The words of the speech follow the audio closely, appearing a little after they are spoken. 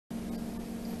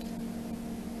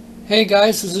Hey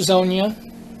guys, this is Onya.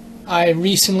 I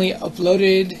recently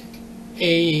uploaded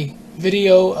a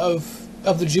video of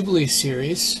the Jubilees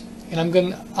series, and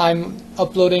I'm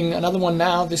uploading another one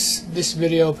now. This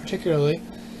video particularly,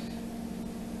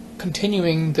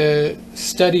 continuing the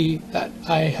study that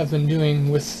I have been doing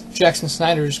with Jackson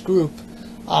Snyder's group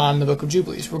on the Book of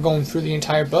Jubilees. We're going through the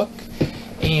entire book,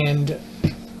 and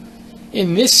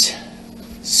in this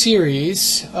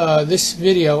series, this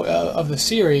video of the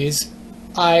series,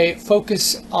 I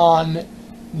focus on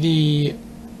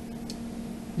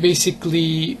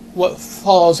basically what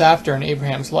follows after in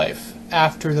Abraham's life,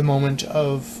 after the moment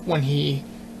of when he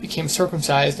became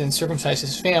circumcised and circumcised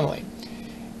his family.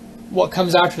 What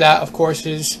comes after that, of course,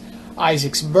 is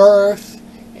Isaac's birth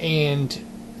and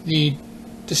the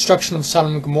destruction of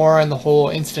Sodom and Gomorrah and the whole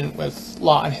incident with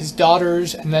Lot and his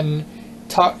daughters, and then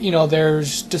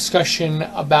there's discussion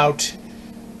about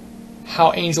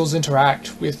how angels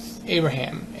interact with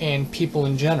Abraham and people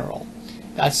in general.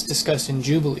 That's discussed in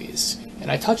Jubilees,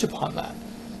 and I touch upon that.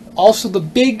 Also, the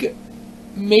big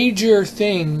major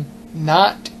thing,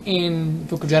 not in the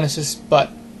book of Genesis,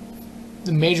 but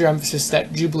the major emphasis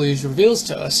that Jubilees reveals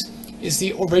to us, is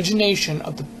the origination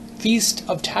of the Feast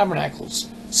of Tabernacles,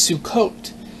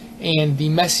 Sukkot, and the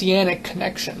Messianic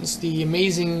connections, the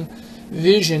amazing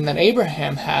vision that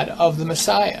Abraham had of the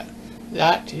Messiah.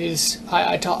 That is,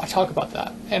 I talk about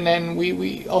that. And then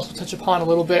we also touch upon a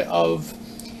little bit of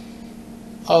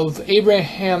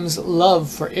Abraham's love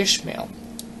for Ishmael.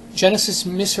 Genesis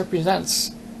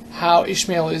misrepresents how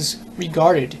Ishmael is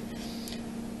regarded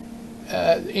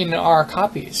in our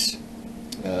copies.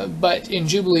 But in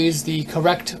Jubilees, the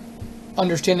correct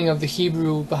understanding of the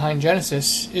Hebrew behind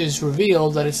Genesis is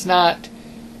revealed, that it's not,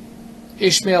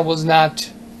 Ishmael was not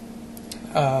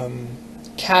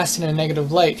cast in a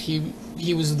negative light.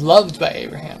 He was loved by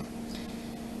Abraham,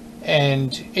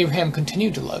 and Abraham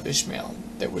continued to love Ishmael.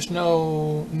 There was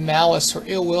no malice or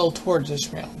ill will towards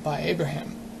Ishmael by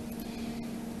Abraham,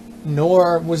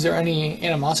 nor was there any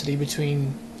animosity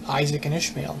between Isaac and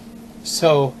Ishmael.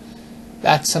 So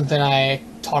that's something I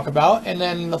talk about, and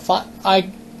then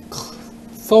I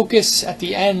focus at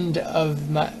the end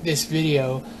of this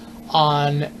video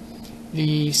on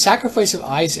the sacrifice of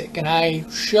Isaac, and I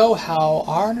show how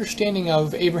our understanding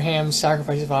of Abraham's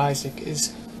sacrifice of Isaac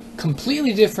is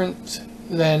completely different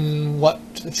than what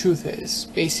the truth is.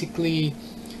 Basically,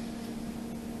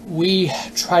 we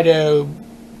try to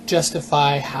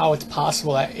justify how it's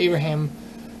possible that Abraham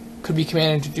could be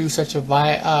commanded to do such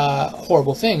a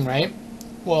horrible thing, right?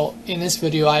 Well, in this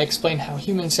video I explain how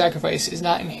human sacrifice is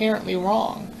not inherently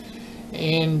wrong,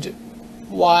 and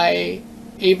why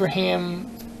Abraham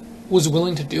was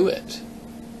willing to do it.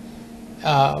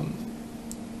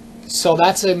 So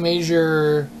that's a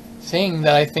major thing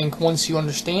that I think once you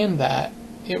understand that,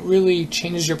 it really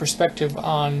changes your perspective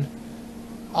on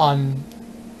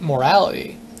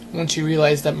morality. Once you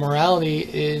realize that morality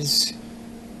is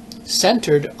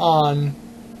centered on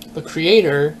the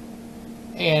Creator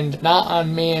and not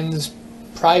on man's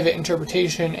private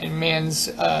interpretation and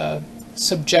man's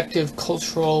subjective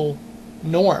cultural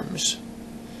norms.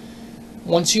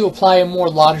 Once you apply a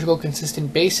more logical,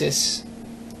 consistent basis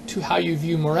to how you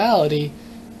view morality,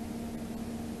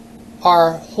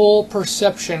 our whole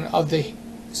perception of the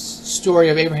story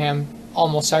of Abraham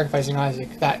almost sacrificing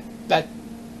Isaac, that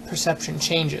perception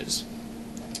changes.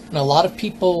 And a lot of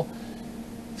people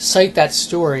cite that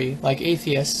story, like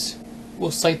atheists will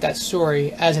cite that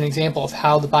story as an example of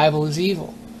how the Bible is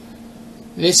evil.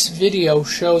 This video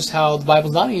shows how the Bible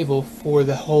is not evil for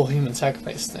the whole human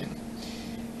sacrifice thing.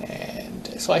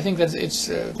 So I think that it's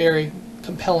very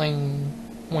compelling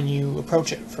when you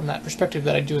approach it from that perspective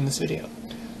that I do in this video.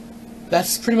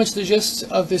 That's pretty much the gist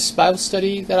of this Bible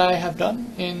study that I have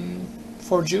done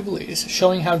for Jubilees,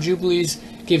 showing how Jubilees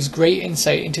gives great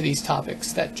insight into these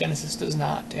topics that Genesis does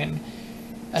not, and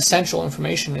essential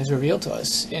information is revealed to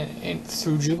us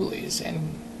through Jubilees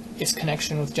and its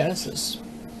connection with Genesis.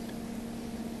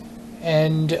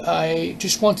 And I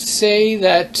just want to say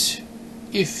that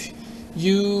if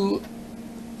you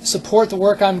support the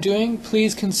work I'm doing,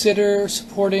 please consider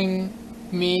supporting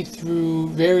me through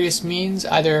various means,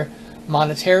 either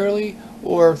monetarily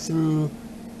or through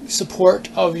support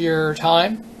of your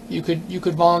time. You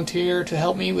could volunteer to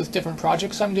help me with different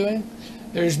projects I'm doing.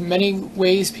 There's many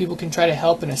ways people can try to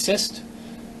help and assist.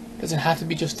 It doesn't have to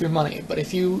be just through money, but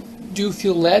if you do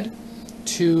feel led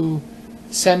to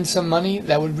send some money,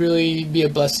 that would really be a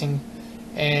blessing,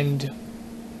 and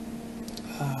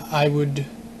I would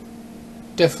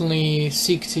definitely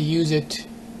seek to use it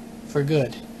for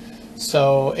good.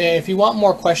 So if you want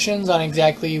more questions on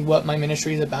exactly what my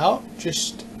ministry is about,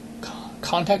 just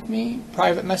contact me,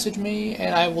 private message me,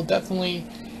 and I will definitely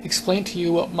explain to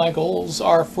you what my goals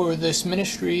are for this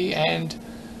ministry and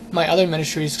my other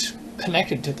ministries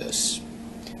connected to this.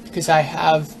 Because I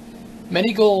have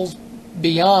many goals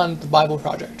beyond the Bible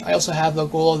Project. I also have the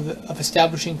goal of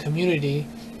establishing community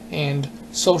and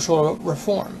social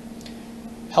reform,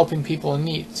 helping people in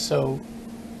need. So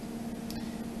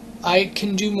I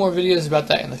can do more videos about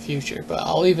that in the future, but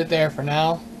I'll leave it there for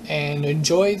now. And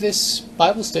enjoy this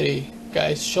Bible study,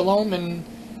 guys. Shalom, and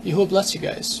Yahuwah bless you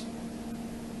guys.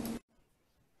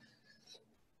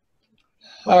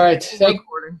 All right,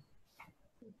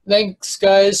 thanks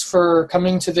guys for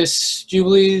coming to this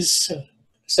Jubilees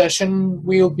session.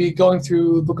 We'll be going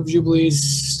through the Book of Jubilees,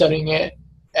 studying it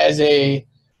I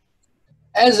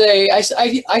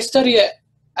study it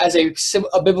as a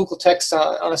biblical text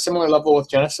on a similar level with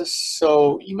Genesis.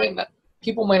 So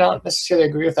people might not necessarily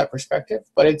agree with that perspective,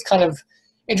 but it's kind of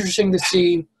interesting to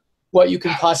see what you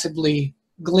can possibly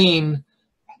glean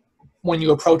when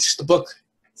you approach the book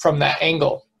from that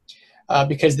angle.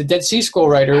 Because the Dead Sea Scroll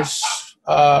writers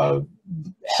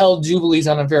held Jubilees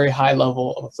on a very high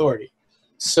level of authority.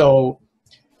 So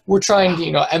we're trying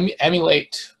to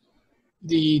emulate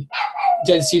the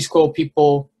Dead Sea Scroll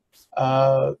people,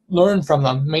 learn from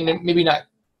them. Maybe not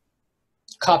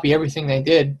copy everything they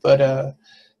did, but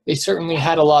they certainly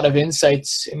had a lot of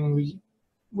insights, and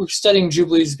we're studying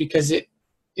Jubilees because it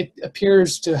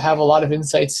appears to have a lot of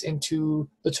insights into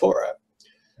the Torah,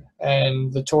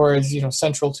 and the Torah is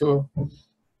central to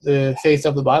the faith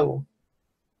of the Bible.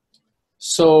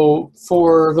 So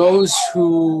for those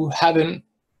who haven't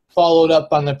followed up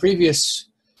on the previous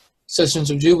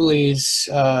sessions of Jubilees,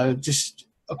 just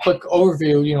a quick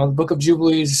overview. The Book of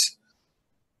Jubilees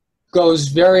goes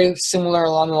very similar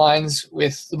along the lines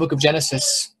with the Book of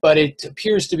Genesis, but it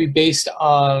appears to be based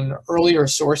on earlier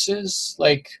sources,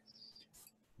 like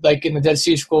in the Dead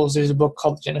Sea Scrolls. There's a book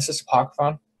called the Genesis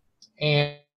Apocryphon,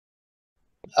 and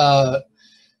the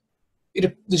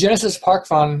Genesis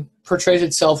Apocryphon portrays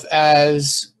itself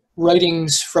as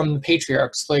writings from the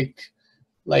patriarchs,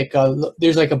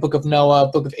 there's a book of Noah, a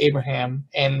book of Abraham,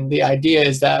 and the idea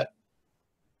is that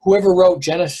whoever wrote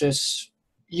Genesis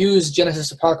used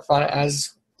Genesis Apocryphon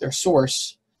as their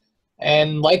source,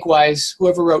 and likewise,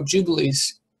 whoever wrote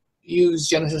Jubilees used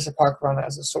Genesis Apocryphon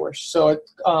as a source. So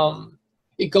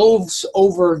it goes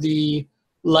over the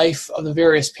life of the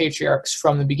various patriarchs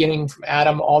from the beginning, from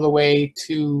Adam all the way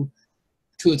to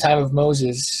the time of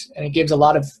Moses, and it gives a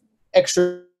lot of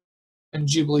extra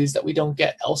Jubilees that we don't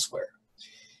get elsewhere.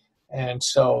 And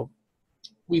so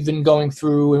we've been going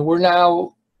through, and we've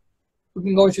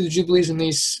been going through the Jubilees in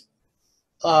these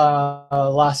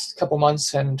last couple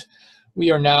months, and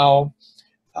we are now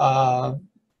where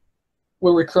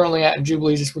we're currently at in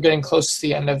Jubilees is we're getting close to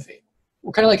the end of.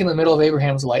 We're kind of like in the middle of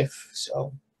Abraham's life.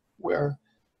 So we're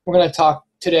going to talk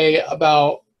today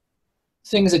about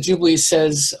things that Jubilees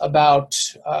says about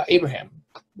Abraham,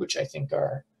 which I think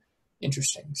are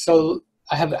interesting. So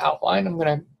I have the outline. I'm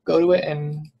going to go to it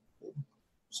and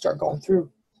start going through.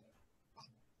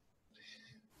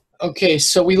 Okay,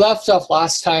 so we left off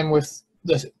last time with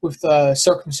the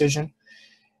circumcision,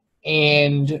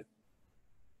 and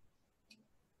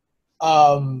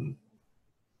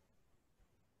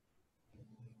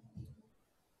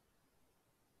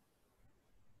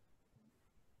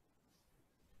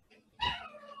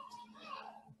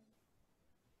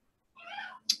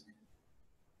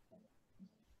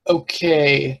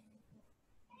okay,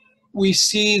 we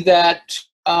see that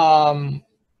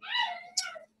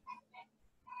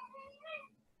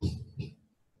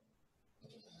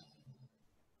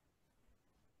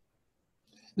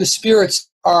the spirits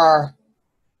are,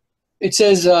 it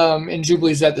says in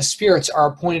Jubilees that the spirits are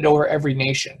appointed over every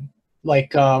nation.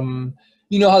 Like, how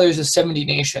there's the 70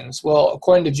 nations. Well,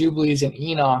 according to Jubilees and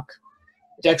Enoch,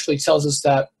 it actually tells us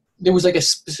that there was like a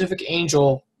specific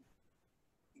angel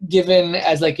given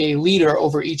as like a leader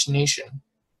over each nation.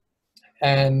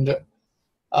 And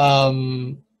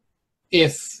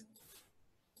if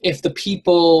the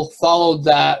people followed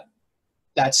that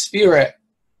spirit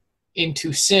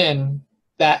into sin,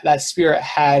 that spirit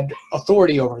had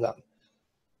authority over them.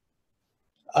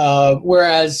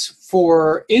 Whereas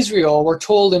for Israel, we're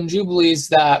told in Jubilees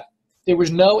that there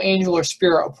was no angel or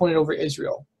spirit appointed over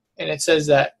Israel. And it says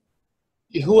that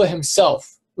Yahuwah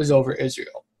himself was over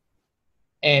Israel.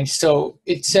 And so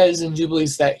it says in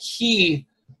Jubilees that he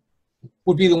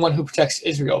would be the one who protects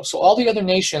Israel. So all the other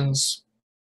nations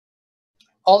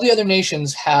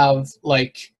have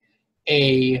like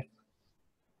an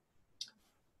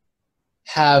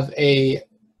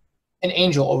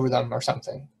angel over them or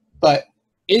something. But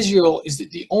Israel is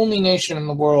the only nation in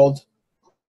the world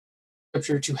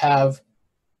Scripture to have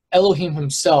Elohim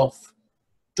himself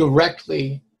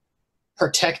directly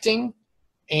protecting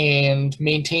and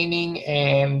maintaining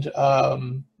and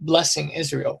blessing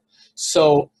Israel.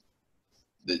 So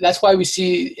that's why we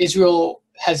see Israel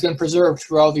has been preserved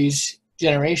through all these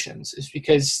generations, is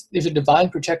because there's a divine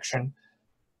protection.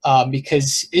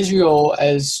 Because Israel,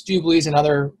 as Jubilees and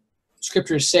other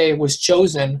scriptures say, was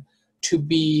chosen to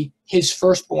be his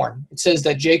firstborn. It says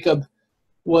that Jacob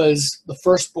was the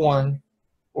firstborn,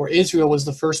 or Israel was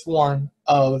the firstborn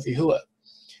of Yahuwah.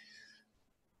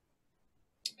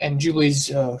 And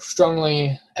Jubilees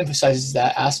strongly emphasizes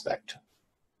that aspect,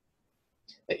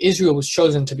 that Israel was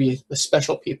chosen to be the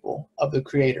special people of the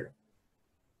Creator.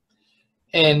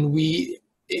 And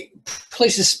it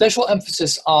places special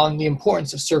emphasis on the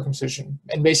importance of circumcision,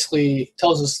 and basically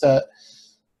tells us that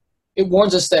it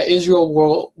warns us that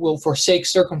Israel will forsake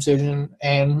circumcision,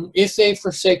 and if they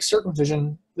forsake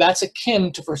circumcision, that's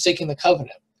akin to forsaking the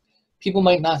covenant. People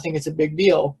might not think it's a big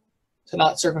deal to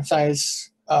not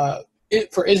circumcise,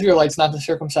 for Israelites not to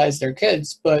circumcise their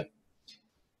kids, but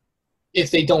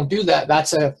if they don't do that,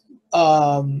 that's a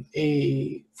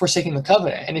forsaking the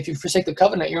covenant. And if you forsake the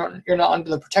covenant, you're not under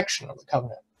the protection of the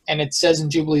covenant. And it says in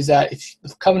Jubilees that if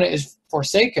the covenant is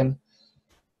forsaken,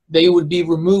 they would be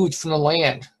removed from the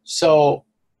land. So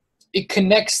it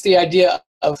connects the idea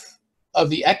of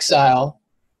the exile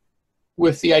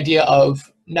with the idea of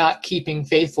not keeping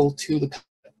faithful to the covenant.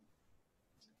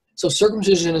 So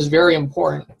circumcision is very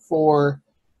important for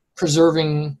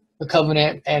preserving the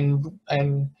covenant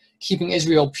and keeping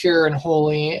Israel pure and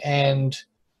holy, and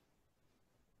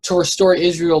to restore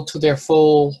Israel to their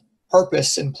full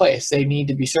purpose and place. They need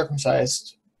to be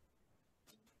circumcised.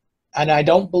 And I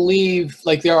don't believe,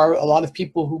 like, there are a lot of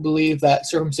people who believe that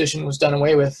circumcision was done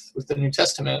away with the New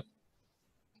Testament,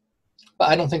 but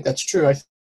I don't think that's true.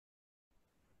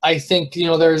 I think,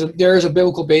 there is a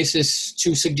biblical basis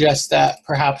to suggest that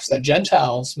perhaps that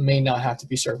Gentiles may not have to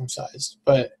be circumcised,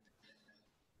 but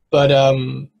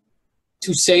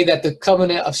to say that the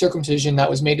covenant of circumcision that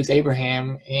was made with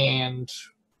Abraham and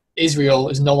Israel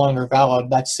is no longer valid,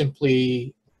 that's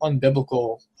simply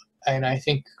unbiblical. And I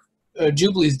think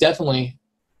Jubilees definitely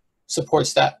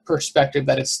supports that perspective,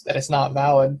 that it's not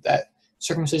valid, that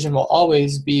circumcision will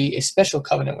always be a special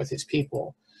covenant with his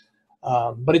people.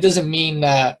 But it doesn't mean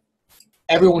that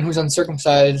everyone who's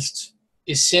uncircumcised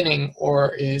is sinning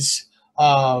or is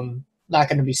not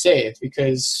going to be saved,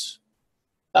 because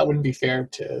that wouldn't be fair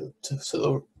to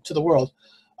the world.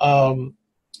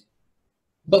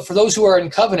 But for those who are in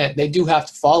covenant, they do have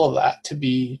to follow that to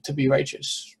be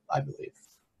righteous, I believe.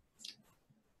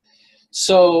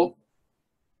 So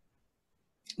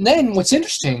then what's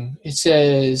interesting, it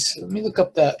says, let me look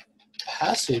up that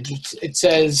passage. It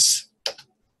says,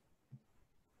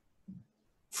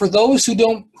 for those who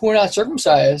are not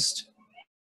circumcised,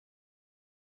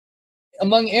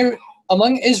 among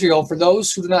Israel, for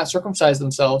those who do not circumcise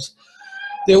themselves,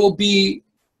 there will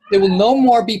no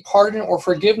more be pardon or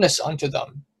forgiveness unto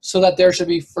them, so that there should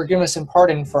be forgiveness and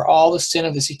pardon for all the sin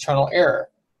of this eternal error.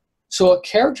 So it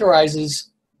characterizes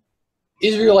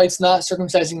Israelites not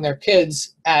circumcising their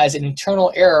kids as an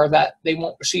eternal error that they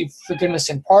won't receive forgiveness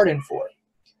and pardon for.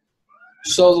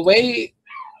 So the way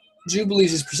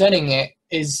Jubilees is presenting it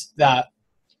is that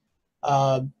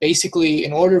basically,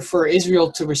 in order for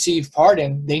Israel to receive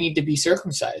pardon, they need to be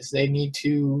circumcised. They need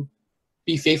to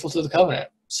be faithful to the covenant.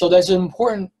 So there's an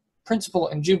important principle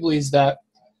in Jubilees that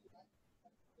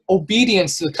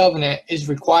obedience to the covenant is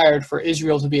required for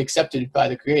Israel to be accepted by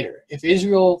the Creator. If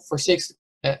Israel forsakes the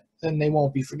covenant, then they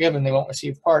won't be forgiven. They won't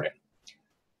receive pardon.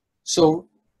 So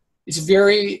it's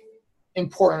very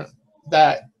important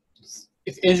that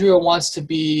if Israel wants to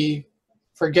be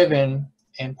forgiven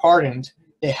and pardoned,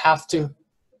 they have to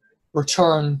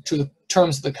return to the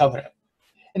terms of the covenant.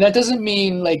 And that doesn't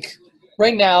mean, like,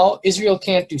 right now, Israel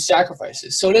can't do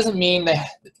sacrifices. So it doesn't mean that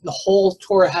the whole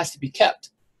Torah has to be kept.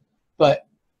 But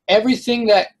everything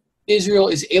that Israel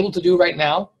is able to do right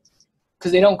now,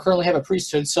 because they don't currently have a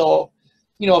priesthood. So,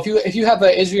 if you have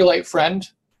an Israelite friend,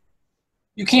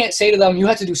 you can't say to them, you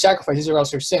have to do sacrifices or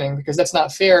else you're sinning, because that's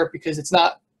not fair, because it's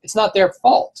not their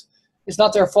fault. It's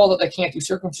not their fault that they can't do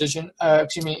circumcision.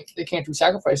 They can't do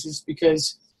sacrifices,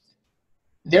 because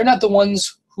they're not the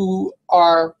ones who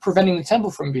are preventing the temple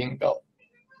from being built.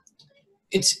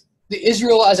 It's the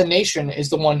Israel as a nation is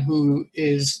the one who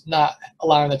is not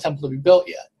allowing the temple to be built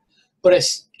yet. But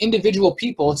as individual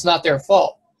people, it's not their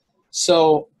fault.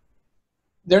 So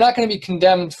they're not going to be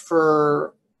condemned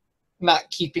for not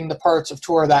keeping the parts of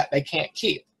Torah that they can't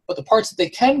keep. But the parts that they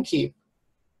can keep,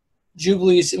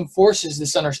 Jubilees enforces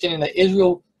this understanding that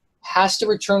Israel has to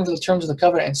return to the terms of the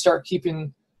covenant and start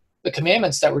keeping the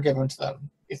commandments that were given to them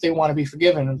if they want to be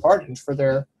forgiven and pardoned for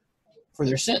their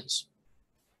sins.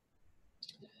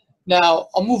 Now,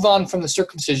 I'll move on from the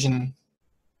circumcision,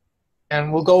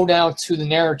 and we'll go now to the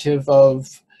narrative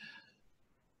of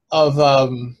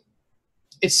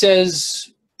it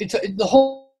says the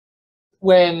whole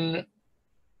when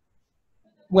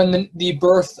the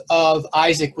birth of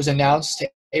Isaac was announced to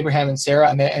Abraham and Sarah,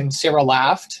 and Sarah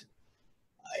laughed.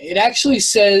 It actually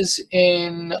says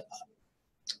in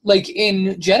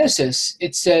Genesis,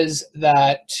 it says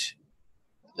that,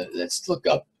 let's look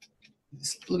up,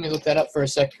 let me look that up for a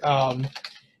sec.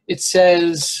 It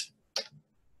says,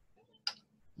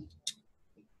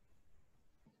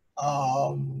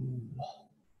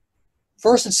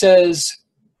 first it says,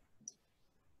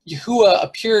 Yahuwah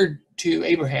appeared to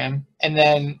Abraham, and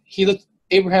then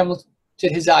Abraham looked to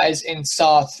his eyes and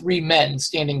saw 3 men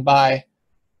standing by.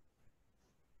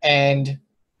 And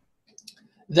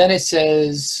then it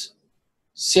says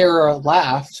Sarah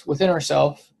laughed within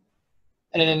herself,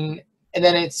 and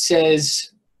then it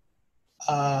says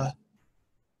Yahuwah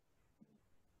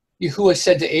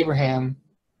said to Abraham,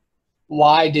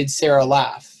 "Why did Sarah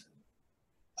laugh?"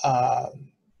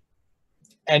 And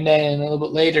then a little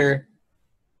bit later,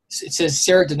 it says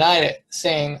Sarah denied it,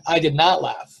 saying, "I did not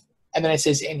laugh." And then it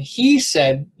says, and he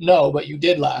said, "No, but you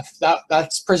did laugh."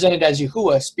 That's presented as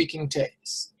Yahuwah speaking to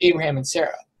Abraham and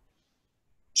Sarah.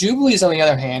 Jubilees, on the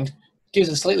other hand, gives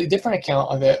a slightly different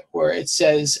account of it, where it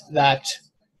says that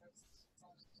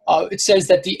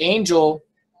the angels.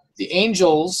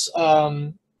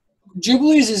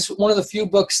 Jubilees is one of the few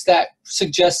books that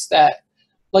suggests that,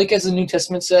 like as the New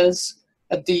Testament says,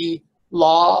 that the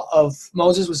law of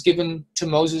Moses was given to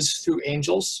Moses through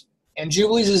angels, and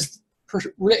Jubilees is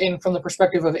written from the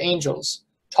perspective of angels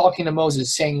talking to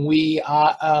Moses, saying, we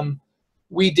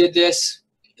did this.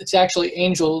 It's actually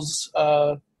angels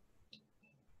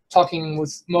talking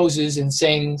with Moses and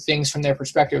saying things from their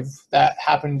perspective that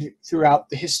happened throughout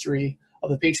the history of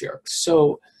the patriarchs.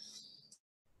 So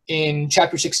in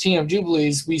chapter 16 of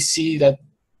Jubilees, we see that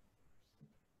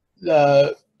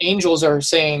the angels are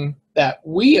saying that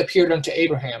we appeared unto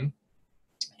Abraham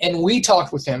and we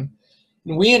talked with him,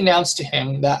 and we announced to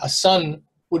him that a son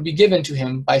would be given to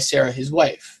him by Sarah, his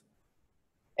wife.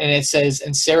 And it says,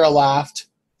 and Sarah laughed,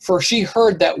 for she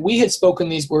heard that we had spoken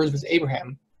these words with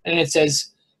Abraham. And it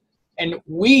says, and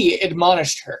we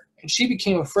admonished her, and she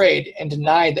became afraid and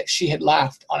denied that she had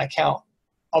laughed on account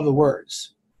of the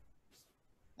words.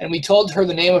 And we told her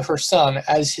the name of her son,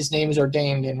 as his name is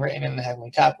ordained and written in the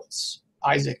heavenly tablets,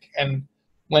 Isaac, and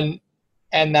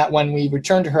that when we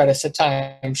returned to her at a set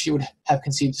time, she would have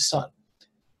conceived a son.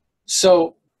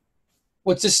 So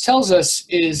what this tells us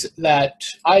is that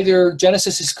either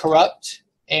Genesis is corrupt,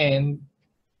 and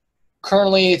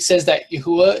currently it says that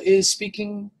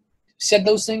Yahuwah said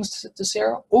those things to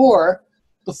Sarah, or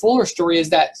the fuller story is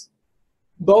that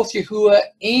both Yahuwah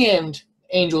and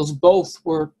angels both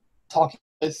were talking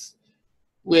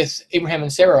with Abraham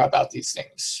and Sarah about these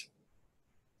things.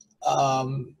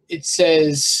 It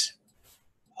says,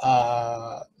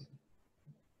 let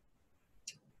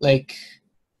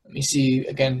me see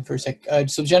again for a sec.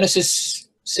 So Genesis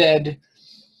said,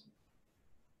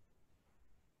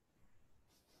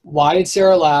 "Why did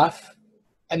Sarah laugh?"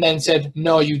 And then said,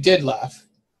 "No, you did laugh."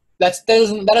 That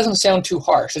doesn't sound too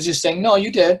harsh. It's just saying, "No,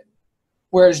 you did."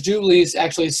 Whereas Jubilees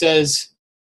actually says,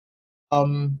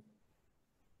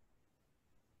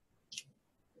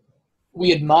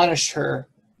 "We admonished her."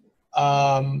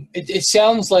 It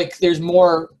sounds like there's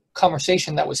more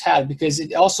conversation that was had, because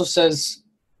it also says,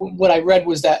 what I read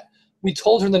was that we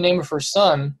told her the name of her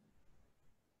son,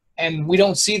 and we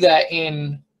don't see that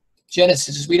in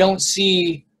Genesis. We don't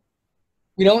see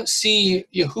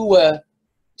Yahuwah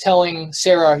telling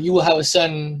Sarah, "You will have a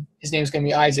son, his name is going to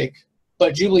be Isaac."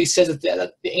 But Jubilee says that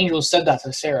the angel said that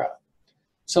to Sarah.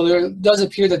 So there does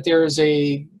appear that there is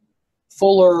a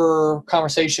fuller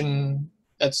conversation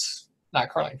that's not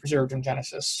currently preserved in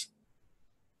Genesis.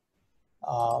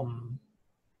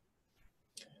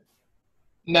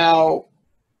 Now,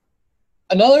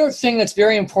 another thing that's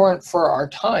very important for our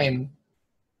time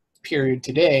period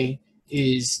today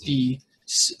is the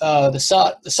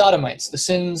Sodomites, the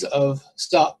sins of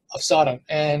Sodom.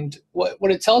 And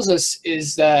what it tells us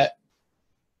is that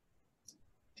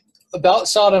about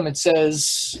Sodom, it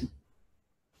says,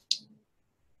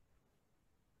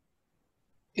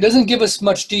 it doesn't give us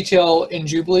much detail in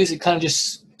Jubilees. It kind of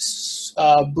just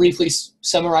briefly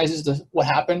summarizes what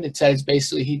happened. It says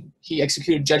basically he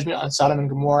executed judgment on Sodom and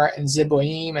Gomorrah and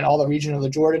Zeboim and all the region of the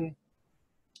Jordan.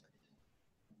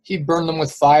 He burned them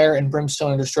with fire and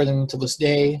brimstone and destroyed them until this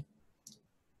day.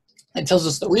 It tells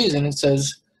us the reason. It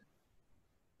says,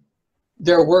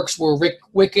 their works were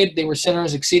wicked, they were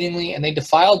sinners exceedingly, and they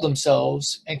defiled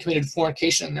themselves and committed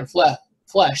fornication in their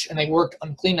flesh, and they worked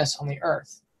uncleanness on the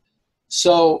earth.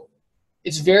 So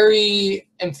it's very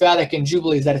emphatic in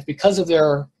Jubilees that it's because of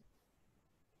their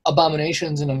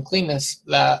abominations and uncleanness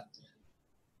that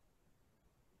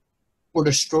were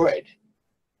destroyed.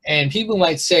 And people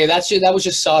might say that was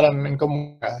just Sodom and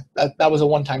Gomorrah. That was a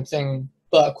one-time thing.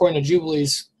 But according to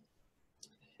Jubilees,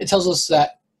 it tells us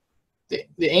that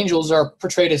the angels are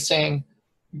portrayed as saying,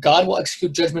 God will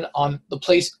execute judgment on the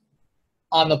places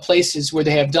where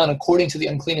they have done according to the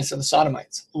uncleanness of the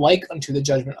Sodomites, like unto the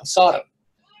judgment of Sodom.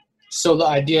 So the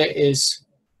idea is,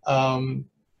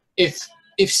 if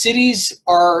cities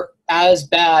are as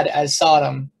bad as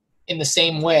Sodom in the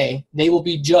same way, they will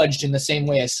be judged in the same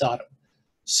way as Sodom.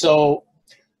 So,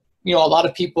 a lot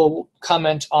of people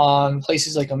comment on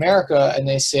places like America, and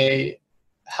they say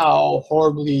how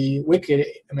horribly wicked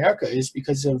America is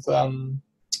because of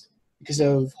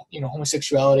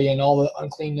homosexuality and all the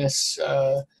uncleanness.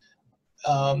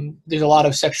 There's a lot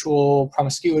of sexual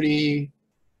promiscuity,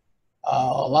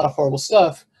 a lot of horrible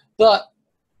stuff. But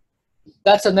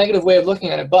that's a negative way of looking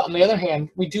at it. But on the other hand,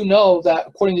 we do know that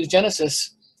according to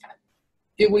Genesis,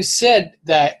 it was said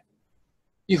that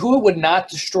Yahuwah would not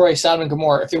destroy Sodom and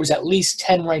Gomorrah if there was at least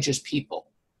 10 righteous people,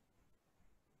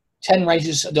 10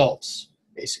 righteous adults,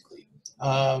 basically.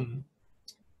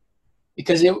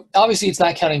 Because obviously it's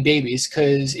not counting babies,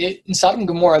 because in Sodom and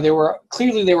Gomorrah, there were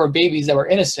babies that were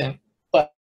innocent,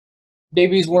 but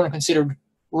babies weren't considered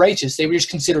righteous. They were just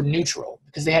considered neutral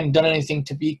because they hadn't done anything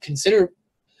to be considered.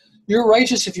 You're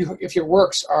righteous if your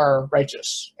works are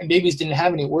righteous, and babies didn't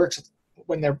have any works.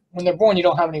 When they're born, you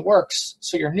don't have any works,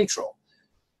 so you're neutral.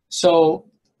 So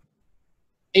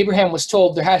Abraham was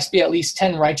told there has to be at least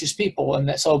 10 righteous people,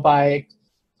 and so by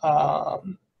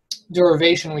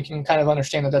derivation, we can kind of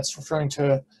understand that that's referring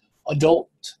to adult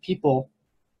people.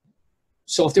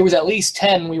 So if there was at least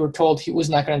 10, we were told he was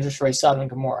not going to destroy Sodom and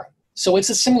Gomorrah. So it's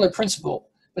a similar principle.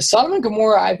 But Sodom and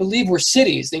Gomorrah, I believe, were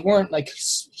cities. They weren't like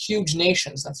huge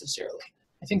nations necessarily.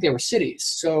 I think they were cities.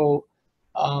 So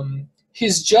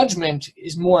his judgment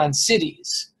is more on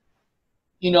cities.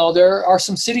 There are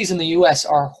some cities in the U.S.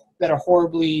 that are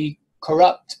horribly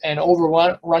corrupt and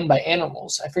overrun by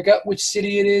animals. I forget which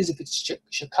city it is, if it's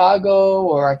Chicago,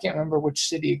 or I can't remember which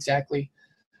city exactly.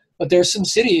 But there's some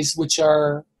cities which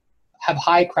have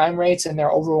high crime rates, and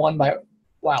they're overrun by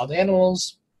wild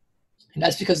animals. And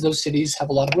that's because those cities have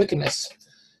a lot of wickedness.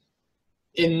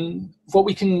 In what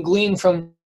we can glean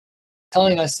from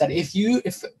telling us that if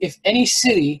any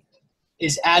city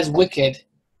is as wicked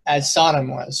as Sodom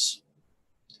was,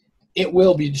 it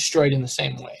will be destroyed in the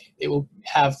same way. It will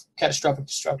have catastrophic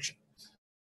destruction.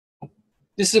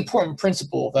 This is an important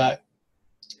principle that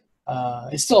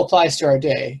it still applies to our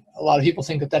day. A lot of people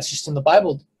think that that's just in the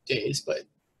Bible days, but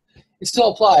it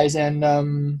still applies. And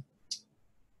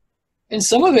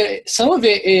some of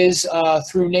it is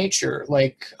through nature.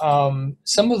 Like some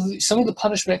of the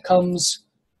punishment comes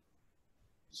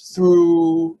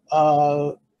through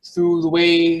the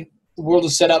way the world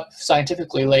is set up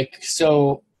scientifically. Like,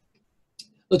 so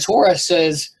the Torah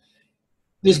says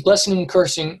there's blessings and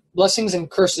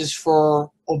curses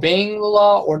for obeying the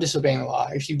law or disobeying the law.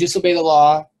 If you disobey the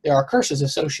law, there are curses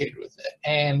associated with it.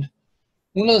 And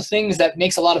one of the things that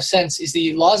makes a lot of sense is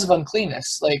the laws of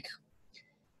uncleanness. Like,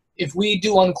 if we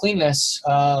do uncleanness,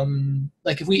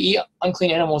 like if we eat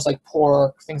unclean animals like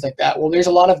pork, things like that, well, there's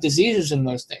a lot of diseases in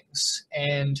those things.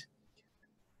 And,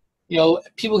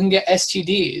 people can get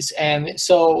STDs. And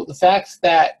so the fact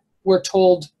that we're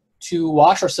told to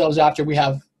wash ourselves after we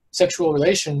have sexual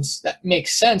relations, that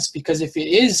makes sense, because if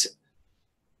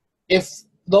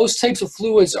those types of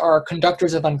fluids are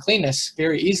conductors of uncleanness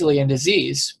very easily and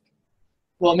disease,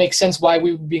 well, it makes sense why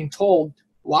we were being told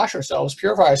wash ourselves,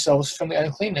 purify ourselves from the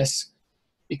uncleanness,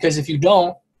 because if you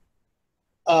don't,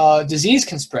 disease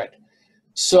can spread.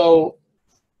 So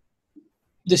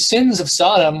the sins of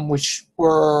Sodom, which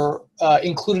were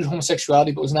included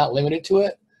homosexuality but was not limited to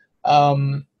it,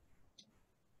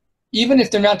 even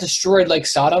if they're not destroyed like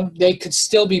Sodom, they could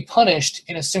still be punished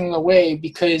in a similar way,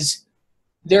 because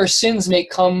their sins may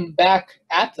come back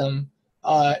at them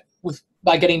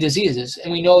by getting diseases.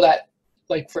 And we know that,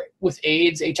 like with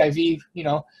AIDS, HIV,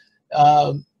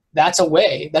 that's a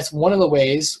way. That's one of the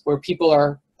ways where people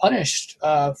are punished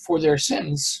for their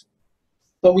sins.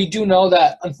 But we do know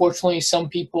that, unfortunately, some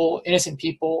people, innocent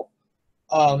people,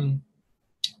 are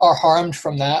harmed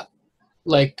from that,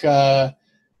 like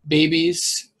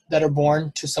babies that are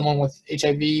born to someone with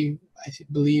HIV, I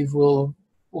believe will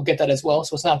get that as well.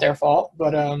 So it's not their fault.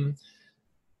 But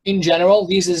in general,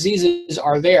 these diseases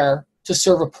are there to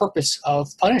serve a purpose of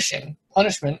punishment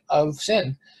of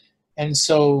sin. And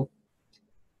so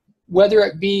whether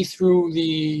it be through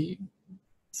the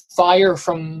fire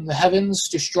from the heavens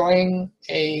destroying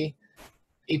a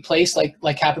place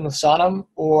like happened with Sodom,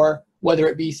 or whether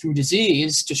it be through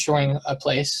disease destroying a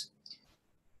place,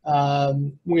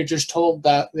 we're just told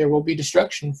that there will be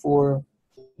destruction for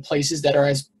places that are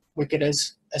as wicked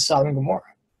as Sodom and Gomorrah.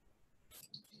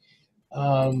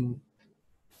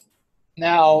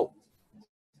 Now,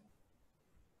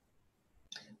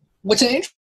 what's an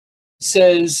interesting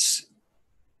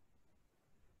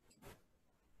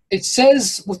it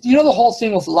says, you know, the whole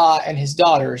thing with Lot and his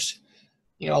daughters.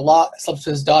 You know, Lot slept with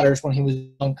his daughters when he was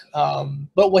young.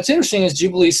 But what's interesting is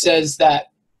Jubilees says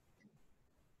that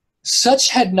such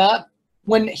had not,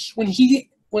 when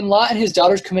Lot and his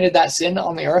daughters committed that sin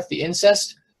on the earth, the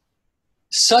incest,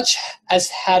 such as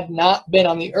had not been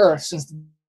on the earth since the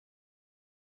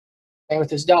with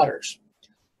his daughters.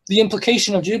 The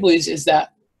implication of Jubilees is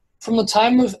that from the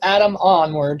time of Adam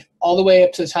onward, all the way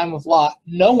up to the time of Lot,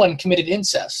 no one committed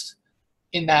incest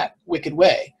in that wicked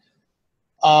way.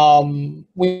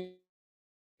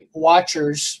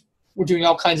 Watchers were doing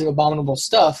all kinds of abominable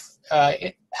stuff,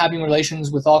 having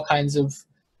relations with all kinds of,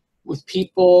 with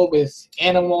people, with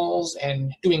animals,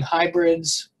 and doing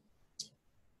hybrids.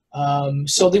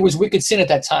 So there was wicked sin at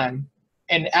that time.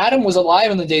 And Adam was alive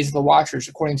in the days of the Watchers,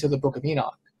 according to the Book of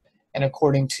Enoch, and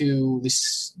according to the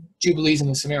Jubilees in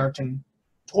the Samaritan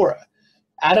Torah.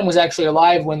 Adam was actually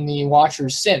alive when the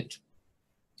Watchers sinned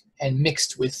and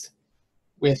mixed with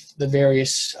the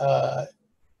various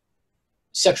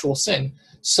sexual sin.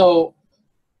 So,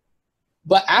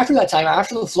 but after that time,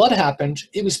 after the flood happened,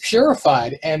 it was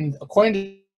purified, and according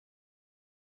to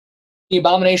the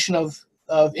abomination of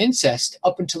incest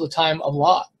up until the time of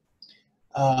Lot.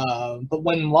 But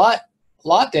when Lot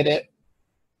did it,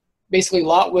 basically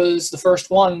Lot was the first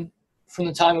one from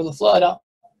the time of the flood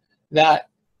that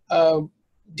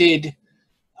did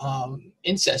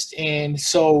incest. And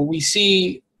so we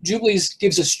see Jubilees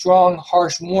gives a strong,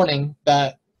 harsh warning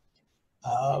that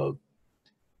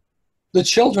the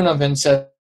children of incest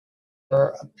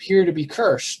appear to be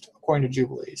cursed, according to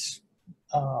Jubilees.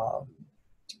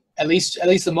 At least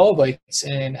the Moabites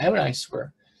and Ammonites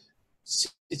were.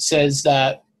 It says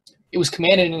that it was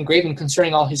commanded and engraven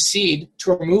concerning all his seed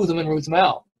to remove them and root them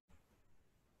out.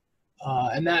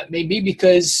 And that may be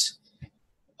because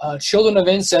children of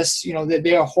incest, you know,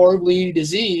 they are horribly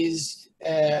diseased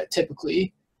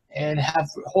typically, and have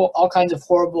all kinds of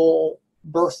horrible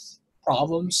birth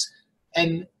problems,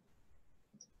 and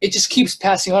it just keeps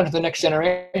passing on to the next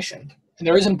generation. And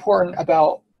there is importance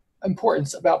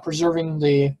about preserving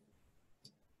the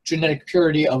genetic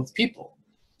purity of people.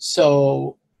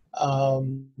 So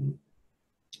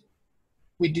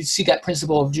we do see that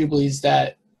principle of Jubilees,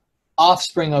 that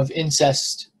offspring of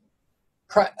incest.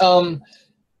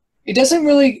 It doesn't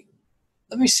really.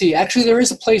 Let me see. Actually, there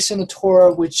is a place in the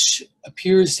Torah which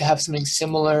appears to have something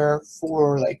similar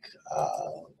for, like.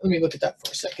 Let me look at that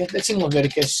for a second. It's in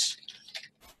Leviticus.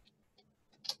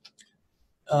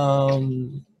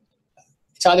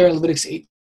 It's either in Leviticus 8.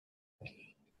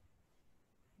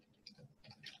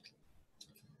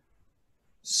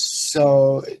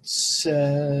 So it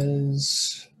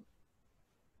says,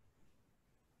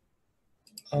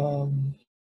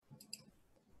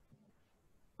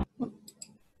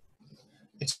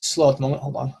 it's slow at the moment.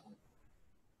 Hold on.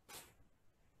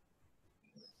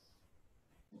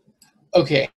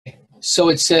 Okay, so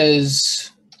it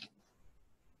says,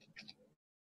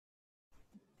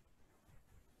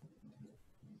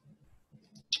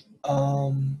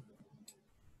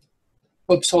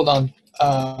 oops, hold on.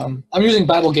 I'm using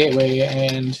Bible Gateway,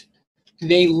 and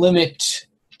they limit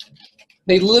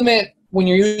when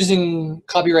you're using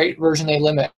copyright version. They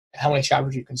limit how many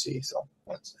chapters you can see. So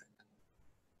one second.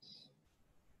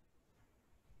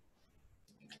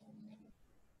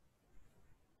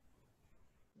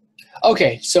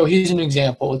 Okay, so here's an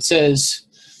example. It says,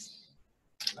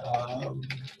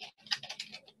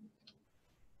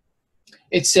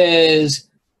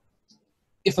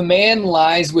 if a man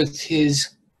lies with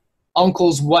his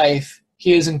uncle's wife,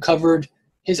 he has uncovered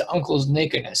his uncle's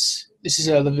nakedness. This is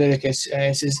Leviticus, and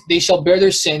it says, they shall bear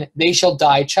their sin, they shall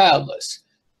die childless.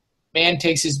 Man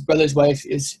takes his brother's wife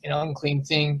is an unclean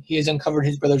thing. He has uncovered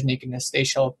his brother's nakedness, they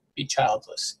shall be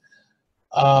childless.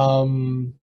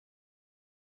 On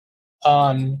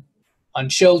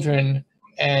children,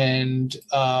 and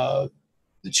the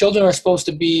children are supposed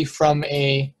to be from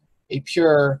a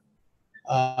pure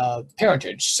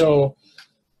parentage. So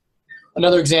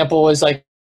another example is like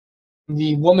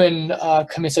the woman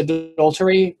commits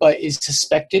adultery but is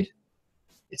suspected.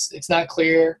 It's not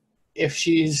clear if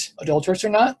she's adulterous or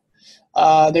not.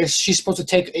 She's supposed to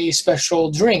take a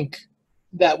special drink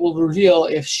that will reveal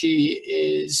if she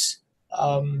is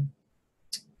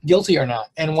guilty or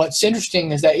not. And what's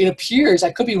interesting is that it appears,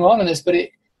 I could be wrong on this, but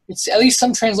it's at least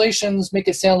some translations make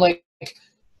it sound like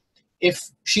if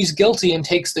she's guilty and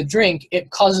takes the drink, it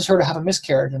causes her to have a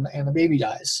miscarriage and the baby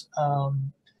dies.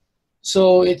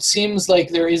 So it seems like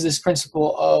there is this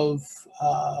principle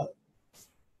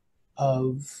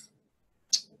of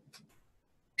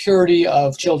purity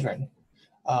of children.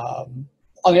 On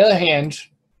the other hand,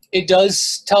 it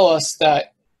does tell us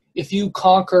that if the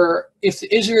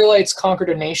Israelites conquered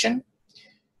a nation,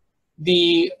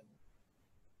 the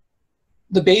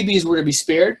babies were to be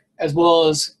spared, as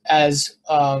well as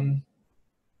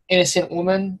innocent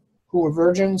women who were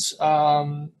virgins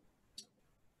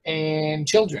and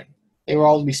children. They were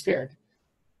all to be spared.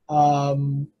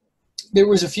 There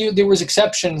was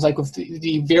exceptions, like with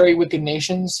the very wicked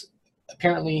nations.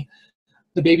 Apparently,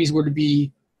 the babies were to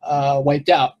be wiped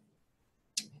out,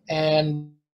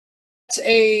 and it's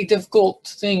a difficult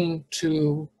thing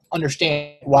to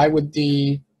understand. Why would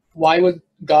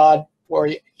God or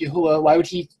Yahuwah? Why would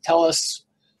He tell us?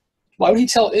 Why would He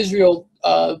tell Israel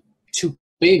to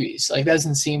babies? Like, that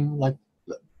doesn't seem like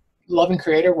loving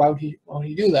Creator. Why would He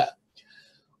do that?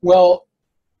 Well,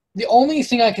 the only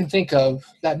thing I can think of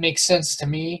that makes sense to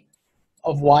me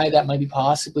of why that might be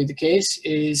possibly the case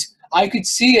is I could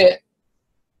see it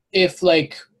if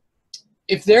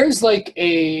there's like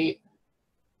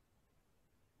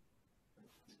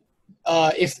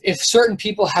if certain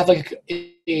people have like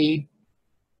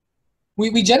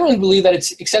we generally believe that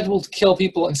it's acceptable to kill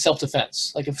people in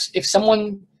self-defense. Like if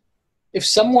someone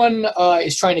is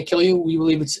trying to kill you, we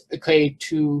believe it's okay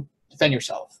to defend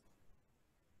yourself.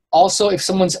 Also, if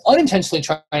someone's unintentionally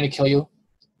trying to kill you,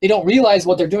 they don't realize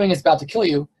what they're doing is about to kill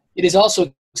you, it is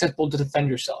also acceptable to defend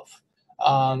yourself.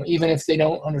 Even if they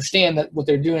don't understand that what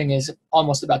they're doing is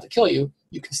almost about to kill you,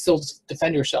 you can still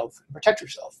defend yourself and protect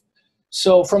yourself.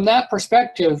 So from that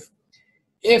perspective,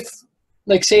 if,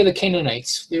 like, say the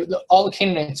Canaanites, all the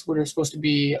Canaanites were supposed to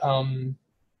be, all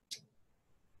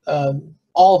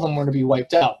of them were to be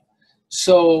wiped out.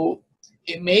 So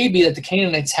it may be that the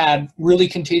Canaanites had really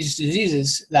contagious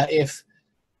diseases that if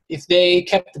they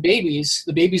kept the babies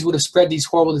would have spread these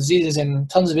horrible diseases and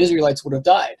tons of Israelites would have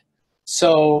died.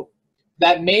 So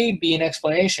that may be an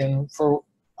explanation for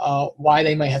why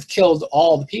they might have killed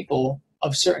all the people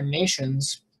of certain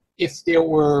nations if there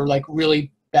were like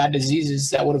really bad diseases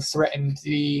that would have threatened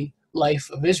the life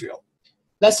of Israel.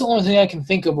 That's the only thing I can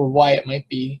think of why it might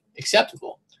be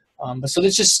acceptable. But so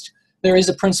there is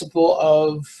a principle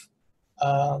of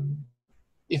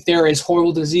if there is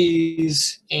horrible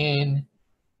disease in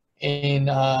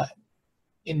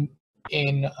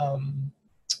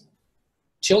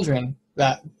children,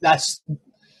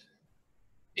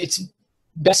 it's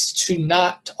best to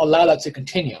not allow that to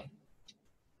continue.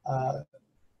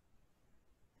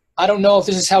 I don't know if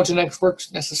this is how genetics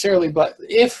works necessarily, but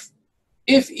if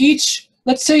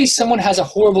let's say someone has a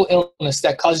horrible illness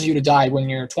that causes you to die when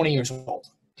you're 20 years old,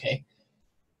 okay,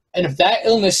 and if that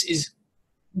illness is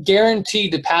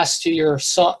guaranteed to pass to your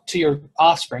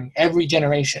offspring every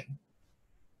generation,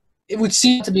 it would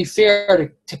seem to be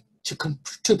fair to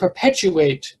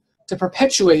perpetuate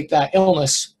that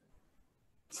illness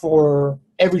for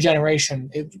every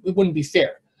generation. It wouldn't be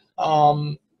fair.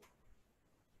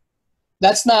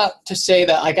 That's not to say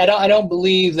that, like, I don't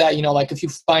believe that, like, if you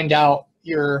find out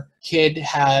your kid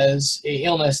has a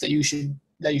illness that you should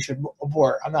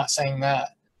abort. I'm not saying that.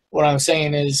 What I'm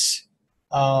saying is,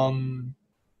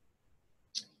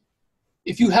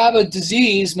 if you have a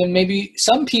disease, then maybe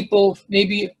some people,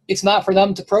 maybe it's not for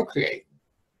them to procreate.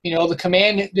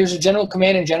 There's a general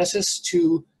command in Genesis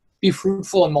to be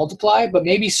fruitful and multiply, but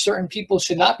maybe certain people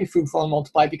should not be fruitful and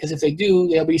multiply, because if they do,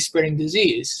 they'll be spreading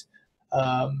disease.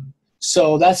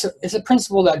 So it's a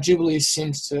principle that Jubilees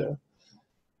seems to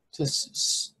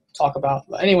talk about.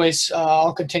 But anyways,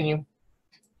 I'll continue.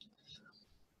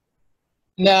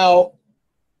 Now,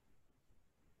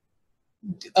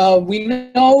 we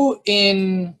know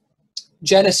in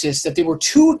Genesis that there were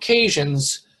two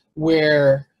occasions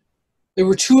where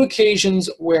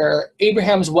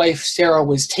Abraham's wife Sarah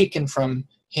was taken from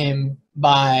him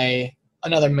by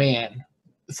another man.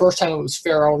 The first time it was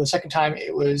Pharaoh. The second time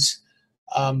it was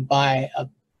by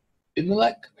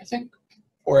Abimelech, I think,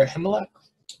 or Ahimelech.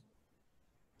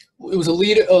 It was a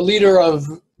leader of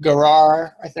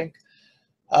Gerar, I think.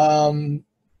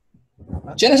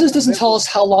 Genesis doesn't tell us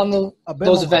how long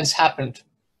those events happened.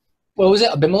 What was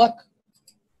it? Abimelech?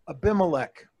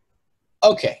 Abimelech.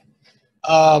 Okay.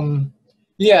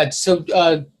 Yeah,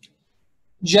 so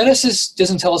Genesis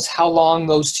doesn't tell us how long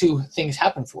those two things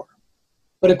happen for.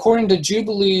 But according to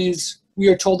Jubilees, we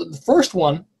are told that the first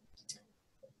one,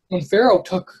 when Pharaoh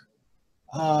took,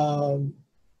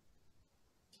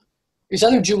 it's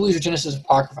either Jubilees or Genesis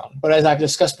Apocryphon. But as I've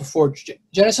discussed before,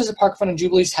 Genesis Apocryphon and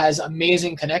Jubilees has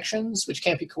amazing connections, which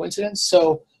can't be coincidence.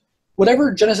 So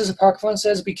whatever Genesis Apocryphon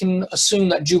says, we can assume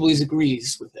that Jubilees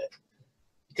agrees with it,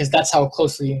 because that's how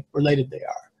closely related they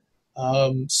are.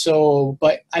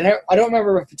 But I don't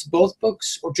remember if it's both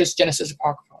books or just Genesis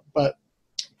Apocryphon, but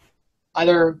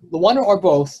either the one or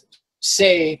both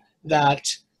say that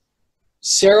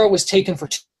Sarah was taken for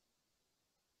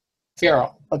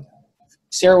Pharaoh, but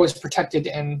Sarah was protected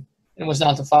and was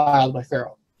not defiled by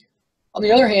Pharaoh. On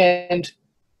the other hand,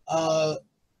 the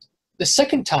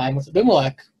second time with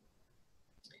Abimelech,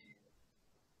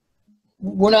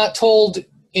 we're not told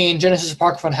in Genesis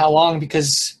Apocryphon how long,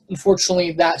 because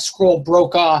unfortunately that scroll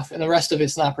broke off and the rest of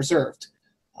it's not preserved.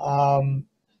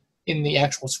 In the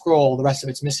actual scroll, the rest of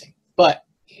it's missing. But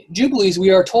in Jubilees,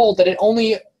 we are told that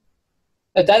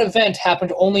that event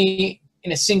happened only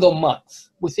in a single month,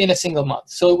 within a single month.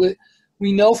 So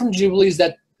we know from Jubilees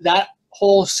that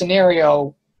whole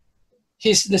scenario,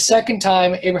 the second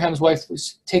time Abraham's wife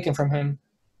was taken from him,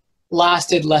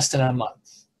 lasted less than a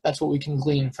month. That's what we can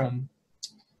glean from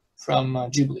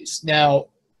Jubilees. Now,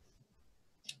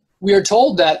 we are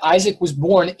told that Isaac was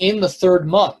born in the third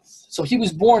month. So he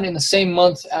was born in the same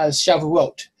month as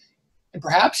Shavuot. And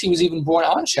perhaps he was even born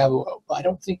on Shavuot, but I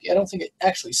don't think it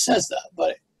actually says that.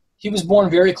 But he was born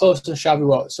very close to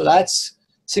Shavuot. So that's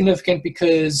significant,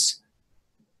 because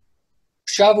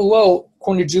Shavuot,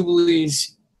 according to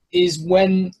Jubilees, is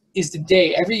the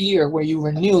day every year where you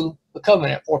renew the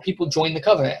covenant, or people join the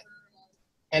covenant.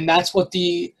 And that's what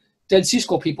the Dead Sea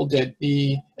Scroll people did.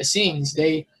 The Essenes,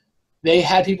 they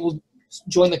had people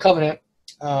join the covenant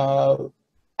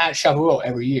at Shavuot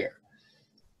every year.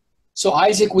 So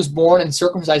Isaac was born and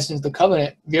circumcised into the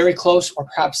covenant very close, or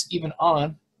perhaps even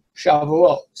on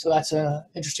Shavuot. So that's an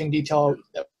interesting detail.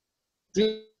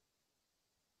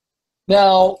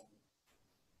 Now,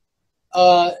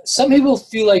 some people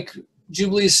feel like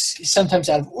Jubilees is sometimes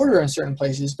out of order in certain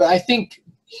places, but I think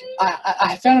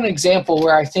I found an example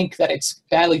where I think that it's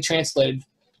badly translated.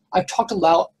 I've talked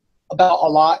about a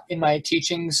lot in my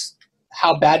teachings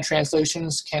how bad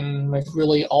translations can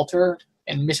really alter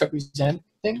and misrepresent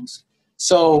things.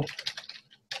 So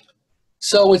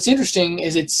what's interesting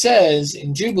is it says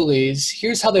in Jubilees,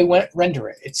 here's how they render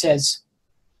it. It says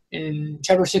in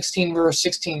chapter 16, verse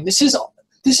 16, this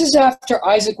is after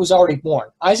Isaac was already born.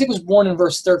 Isaac was born in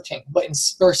verse 13, but in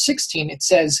verse 16 it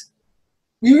says,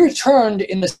 we returned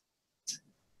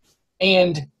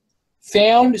and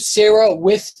found Sarah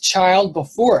with child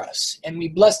before us, and we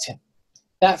blessed him.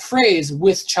 That phrase,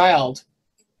 with child,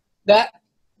 that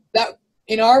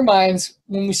in our minds,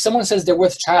 when someone says they're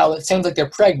with child, it sounds like they're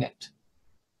pregnant.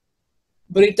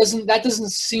 But that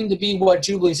doesn't seem to be what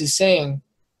Jubilees is saying.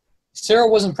 Sarah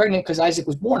wasn't pregnant because Isaac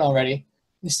was born already.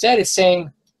 Instead, it's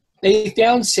saying they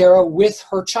found Sarah with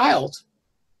her child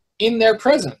in their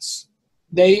presence.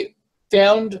 They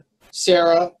found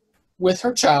Sarah with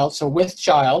her child, so with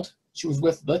child, she was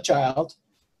with the child,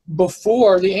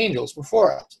 before the angels,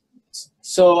 before us.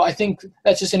 So I think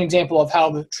that's just an example of how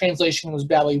the translation was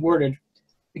badly worded,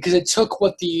 because it took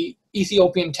what the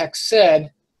Ethiopian text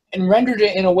said and rendered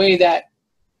it in a way that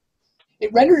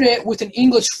it rendered it with an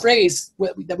English phrase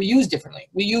that we use differently.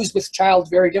 We use with child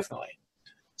very differently.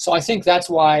 So I think that's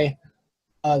why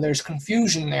there's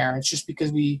confusion there. It's just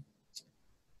because the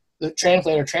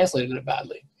translator translated it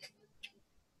badly.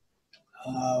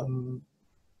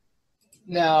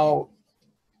 Now,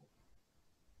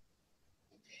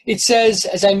 it says,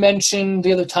 as I mentioned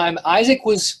the other time, Isaac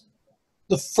was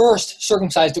the first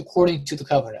circumcised according to the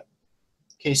covenant.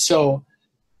 Okay, so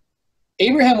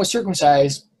Abraham was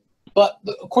circumcised, but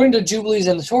according to Jubilees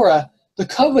and the Torah, the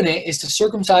covenant is to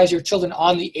circumcise your children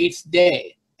on the 8th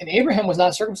day. And Abraham was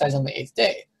not circumcised on the 8th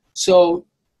day. So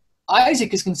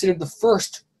Isaac is considered the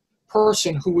first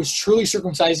person who was truly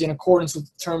circumcised in accordance with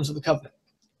the terms of the covenant,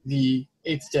 the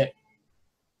 8th day.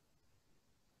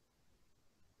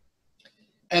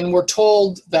 And we're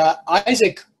told that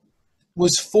Isaac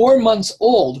was 4 months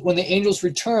old when the angels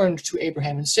returned to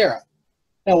Abraham and Sarah.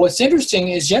 Now, what's interesting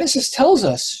is Genesis tells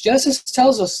us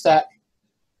that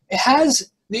it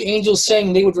has the angels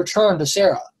saying they would return to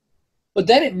Sarah. But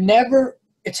then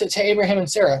it's to Abraham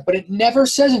and Sarah, but it never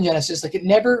says in Genesis,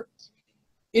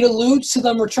 it alludes to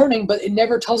them returning, but it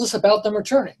never tells us about them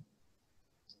returning.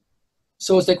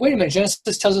 So it's like, wait a minute,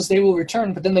 Genesis tells us they will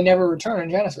return, but then they never return in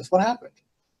Genesis. What happened?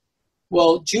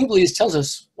 Well, Jubilees tells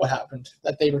us what happened,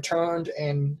 that they returned,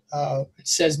 and it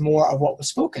says more of what was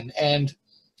spoken. And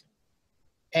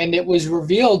it was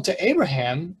revealed to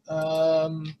Abraham.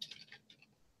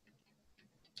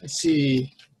 Let's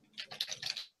see.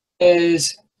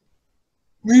 As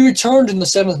we returned in the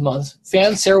 7th month,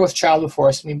 found Sarah with child before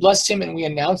us, and we blessed him, and we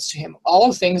announced to him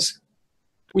all the things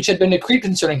which had been decreed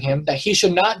concerning him, that he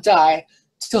should not die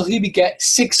till he beget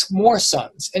 6 more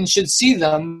sons, and should see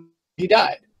them he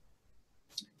died.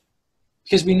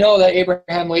 Because we know that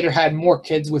Abraham later had more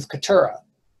kids with Keturah.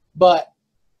 But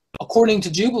according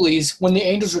to Jubilees, when the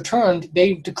angels returned,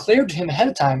 they declared to him ahead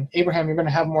of time, Abraham, you're going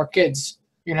to have more kids.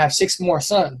 You're going to have 6 more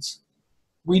sons.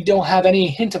 We don't have any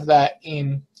hint of that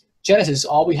in Genesis.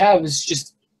 All we have is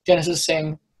just Genesis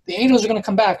saying the angels are going to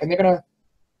come back, and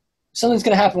something's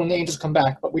going to happen when the angels come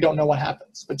back, but we don't know what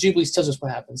happens. But Jubilees tells us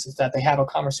what happens, is that they have a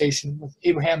conversation with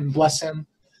Abraham and bless him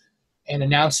and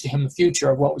announce to him the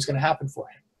future of what was going to happen for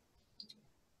him.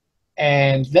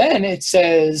 And then it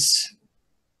says,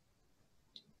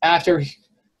 after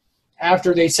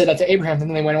they said that to Abraham,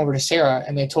 then they went over to Sarah,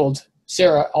 and they told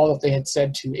Sarah all that they had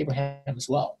said to Abraham as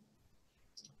well.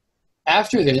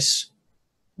 After this,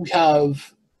 we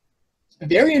have a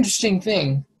very interesting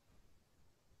thing.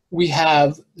 We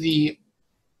have the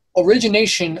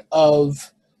origination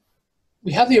of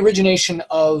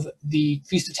the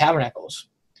Feast of Tabernacles.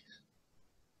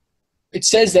 It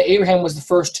says that Abraham was the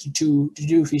first to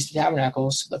do Feast of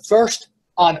Tabernacles, the first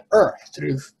on earth to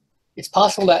do. It's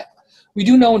possible that we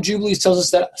do know Jubilees tells us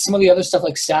that some of the other stuff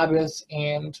like Sabbath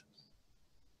and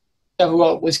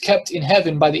Shavuot was kept in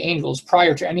heaven by the angels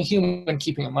prior to any human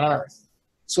keeping them on earth.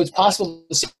 So it's possible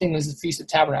the same thing as the Feast of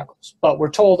Tabernacles. But we're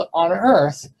told on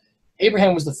earth,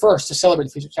 Abraham was the first to celebrate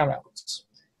the Feast of Tabernacles.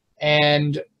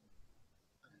 And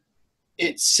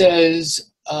it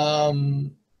says,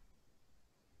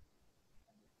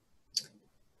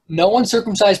 no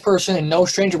uncircumcised person and no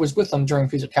stranger was with them during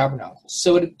Feast of Tabernacles.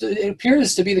 So it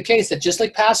appears to be the case that just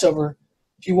like Passover,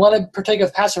 if you want to partake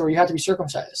of Passover, you have to be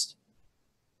circumcised.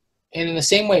 And in the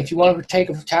same way, if you want to partake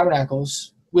of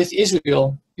Tabernacles with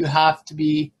Israel, you have to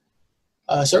be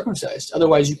circumcised.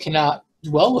 Otherwise, you cannot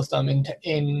dwell with them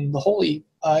in the holy.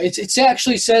 It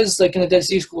actually says, like in the Dead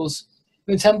Sea Scrolls,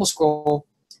 in the Temple Scroll,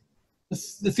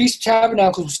 the Feast of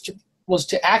Tabernacles was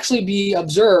to actually be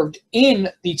observed in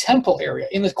the temple area,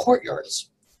 in the courtyards.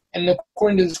 And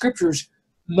according to the scriptures,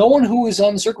 no one who is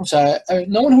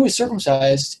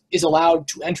circumcised is allowed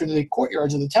to enter the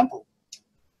courtyards of the temple.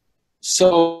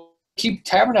 So keep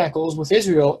tabernacles with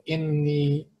Israel in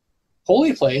the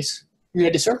holy place, you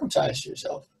had to circumcise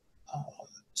yourself.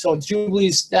 So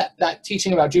Jubilees, that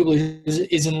teaching about Jubilees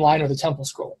is in line with the Temple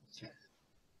Scroll,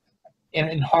 and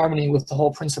in harmony with the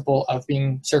whole principle of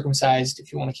being circumcised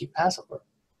if you want to keep Passover.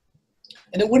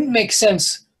 And it wouldn't make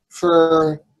sense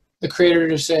for the Creator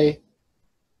to say,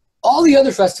 all the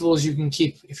other festivals you can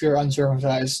keep if you're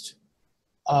uncircumcised,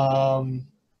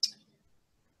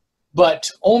 but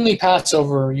only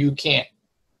Passover you can't.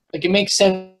 Like, it makes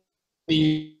sense,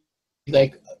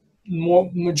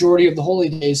 majority of the holy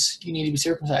days you need to be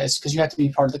circumcised because you have to be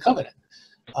part of the covenant.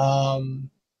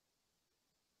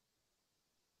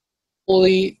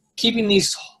 Keeping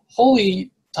these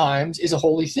holy times is a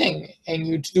holy thing, and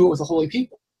you do it with the holy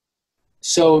people.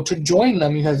 So to join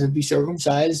them, you have to be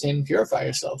circumcised and purify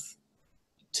yourself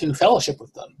to fellowship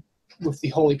with them, with the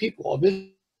holy people.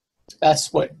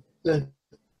 That's what the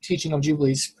teaching of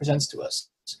Jubilees presents to us.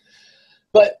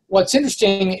 But what's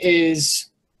interesting is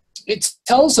it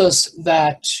tells us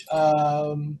that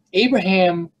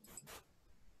Abraham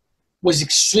was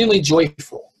extremely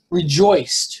joyful,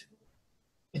 rejoiced.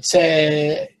 It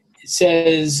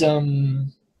says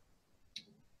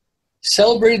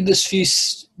celebrated this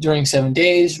feast during 7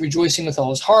 days, rejoicing with all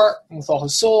his heart and with all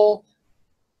his soul.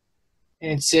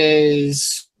 And it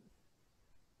says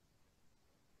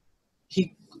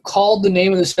he called the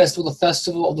name of this festival the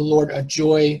festival of the Lord, a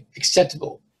joy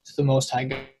acceptable to the Most High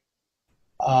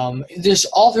God. There's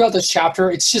all throughout this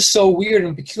chapter, it's just so weird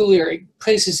and peculiar. It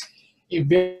places a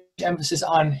big emphasis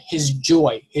on his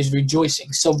joy, his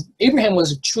rejoicing. So Abraham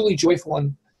was truly joyful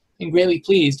and greatly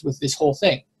pleased with this whole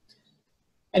thing.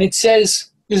 And it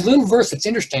says, there's a little verse that's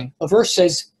interesting. The verse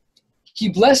says, he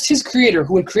blessed his creator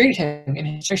who had created him in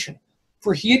his mission,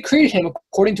 for he had created him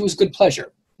according to his good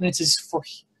pleasure. And it says, for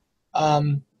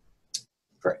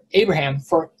Abraham,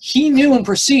 for he knew and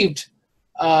perceived,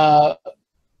 hold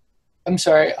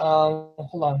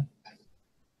on.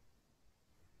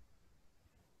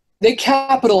 They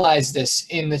capitalized this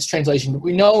in this translation, but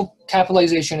we know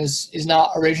capitalization is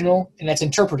not original, and that's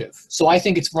interpretive. So I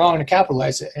think it's wrong to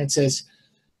capitalize it. And it says,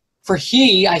 for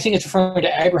he, I think it's referring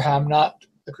to Abraham, not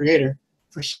the Creator.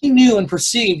 For he knew and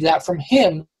perceived that from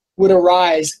him would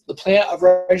arise the plant of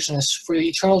righteousness for the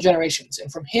eternal generations,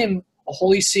 and from him a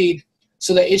holy seed,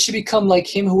 so that it should become like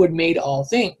him who had made all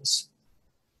things.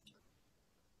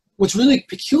 What's really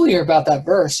peculiar about that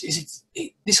verse is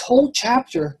this whole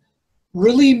chapter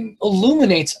really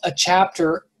illuminates a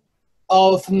chapter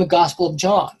from the Gospel of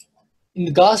John. In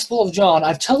the Gospel of John,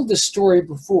 I've told this story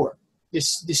before,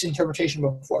 this interpretation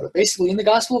before, but basically in the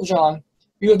Gospel of John,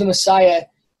 you have the Messiah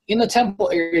in the temple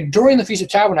area during the Feast of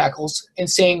Tabernacles and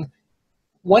saying,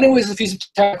 when it was the Feast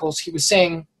of Tabernacles, he was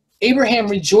saying, Abraham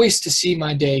rejoiced to see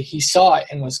my day. He saw it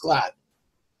and was glad.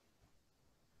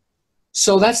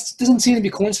 So that doesn't seem to be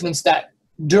coincidence that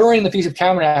during the Feast of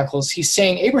Tabernacles, he's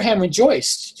saying, Abraham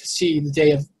rejoiced to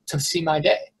see my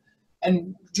day.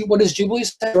 And what does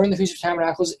Jubilees say during the Feast of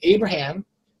Tabernacles? Abraham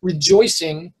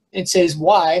rejoicing. It says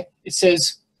why? It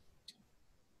says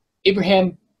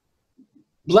Abraham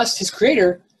blessed his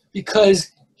Creator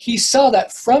because he saw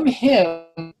that from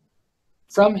him,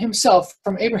 from himself,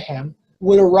 from Abraham,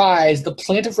 would arise the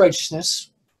plant of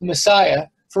righteousness, the Messiah,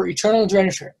 for eternal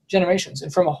generations.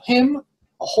 And from him,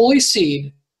 a holy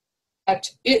seed, that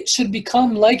it should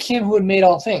become like him who had made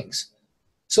all things.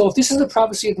 So if this is the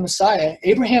prophecy of the Messiah,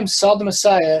 Abraham saw the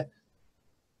Messiah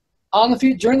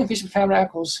during the Feast of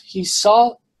Tabernacles. He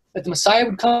saw that the Messiah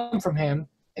would come from him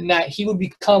and that he would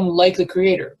become like the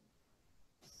Creator.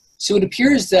 So it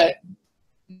appears that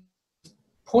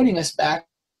pointing us back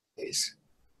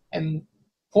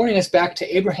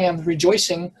to Abraham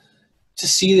rejoicing to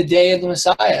see the day of the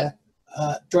Messiah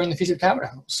during the Feast of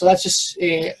Tabernacles. So that's just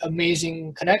an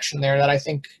amazing connection there that I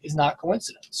think is not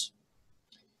coincidence.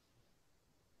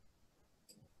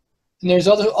 And there's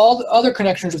all the other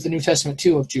connections with the New Testament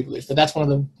too of Jubilees, but that's one of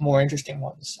the more interesting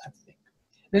ones, I think.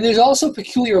 And there's also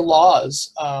peculiar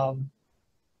laws for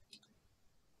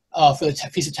the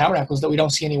Feast of Tabernacles that we don't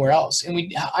see anywhere else.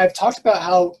 And I've talked about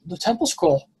how the Temple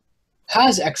Scroll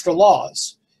has extra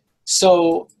laws.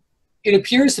 So it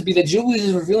appears to be that Jubilees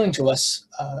is revealing to us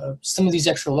some of these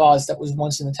extra laws that was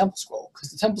once in the Temple Scroll, because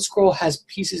the Temple Scroll has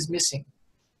pieces missing.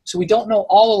 So we don't know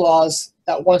all the laws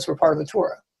that once were part of the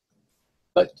Torah.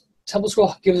 But Temple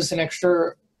Scroll gives us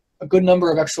a good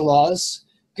number of extra laws,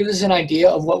 gives us an idea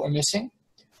of what we're missing.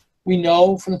 We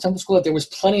know from the Temple Scroll that there was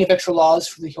plenty of extra laws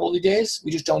for the holy days.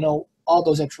 We just don't know all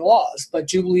those extra laws. But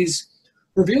Jubilees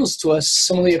reveals to us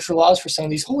some of the extra laws for some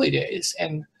of these holy days.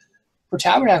 And for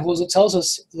Tabernacles, it tells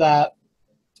us that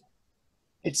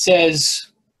it says,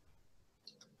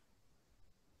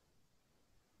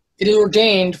 it is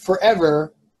ordained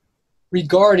forever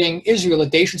regarding Israel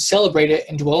that they should celebrate it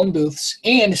and dwell in booths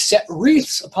and set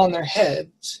wreaths upon their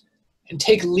heads and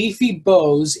take leafy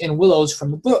boughs and willows from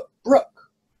the brook.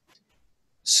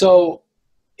 So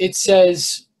it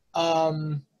says,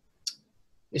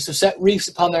 is to set wreaths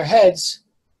upon their heads.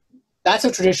 That's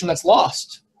a tradition that's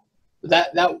lost.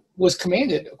 That was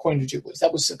commanded according to Jubilees.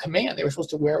 That was a command. They were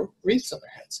supposed to wear wreaths on their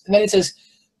heads. And then it says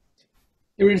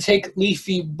they were to take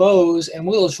leafy boughs and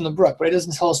willows from the brook, but it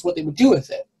doesn't tell us what they would do with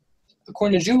it.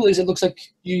 According to Jubilees, it looks like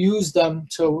you use them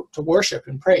to worship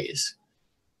and praise.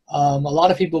 A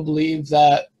lot of people believe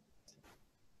that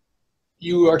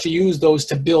you are to use those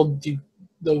to build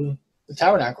the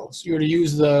tabernacles. You are to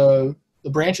use the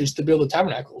branches to build the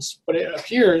tabernacles. But it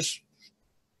appears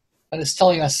that it's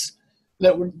telling us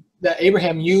that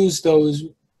Abraham used those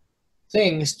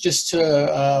things just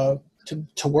to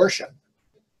worship.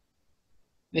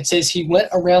 It says he went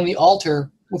around the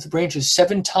altar with the branches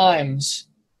 7 times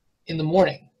in the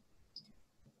morning,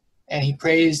 and he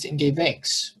praised and gave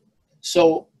thanks.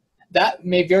 So that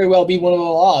may very well be one of the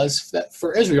laws that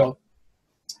for Israel.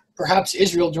 Perhaps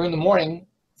Israel during the morning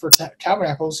for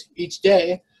tabernacles each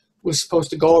day was supposed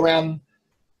to go around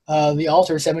the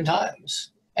altar 7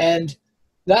 times. And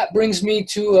that brings me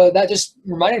to that just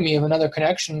reminded me of another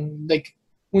connection. Like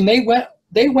when they went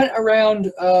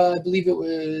around, I believe it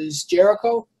was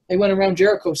Jericho. They went around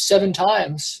Jericho 7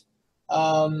 times.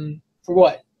 For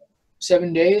what?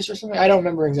 7 days or something? I don't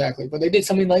remember exactly, but they did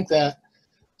something like that.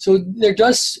 So there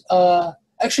does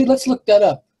actually, let's look that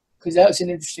up because that's an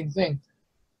interesting thing.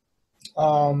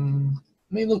 Let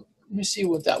me see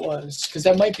what that was, because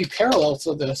that might be parallel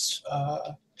to this.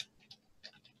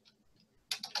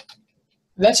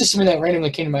 That's just something that randomly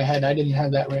came to my head. I didn't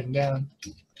have that written down.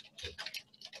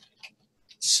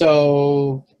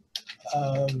 So,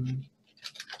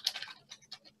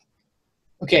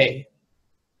 okay.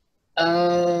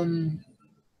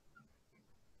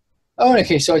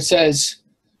 Okay, so it says,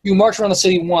 you march around the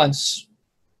city once,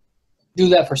 do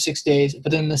that for 6 days,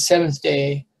 but then the 7th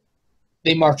day,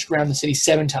 they marched around the city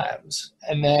 7 times,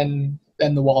 and then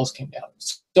the walls came down.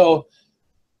 So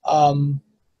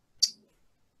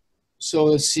So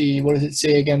let's see, what does it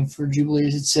say again for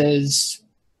Jubilees? It says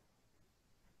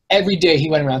every day he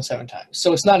went around 7 times.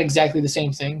 So it's not exactly the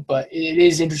same thing, but it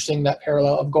is interesting that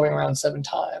parallel of going around 7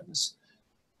 times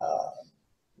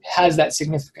has that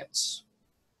significance.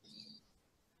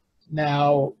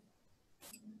 Now,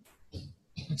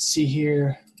 let's see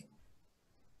here.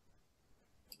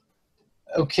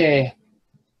 Okay.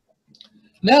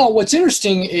 Now, what's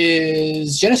interesting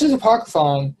is Genesis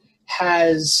Apocryphon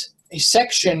has a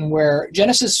section where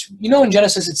Genesis, you know, in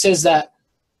Genesis it says that,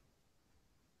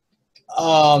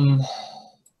 let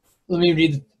me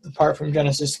read the part from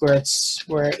Genesis where it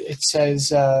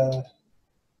says,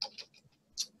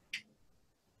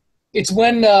 it's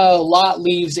when Lot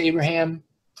leaves Abraham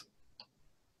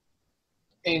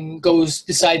and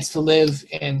decides to live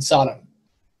in Sodom.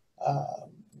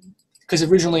 Because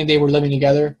originally they were living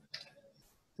together.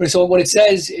 But so what it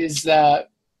says is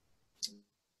that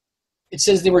it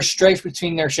says there were strife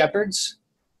between their shepherds,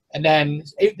 and then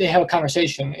they have a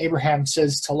conversation. Abraham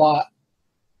says to Lot,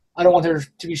 I don't want there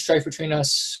to be strife between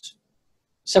us.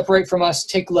 Separate from us,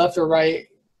 take left or right,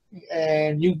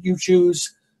 and you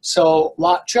choose. So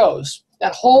Lot chose.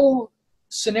 That whole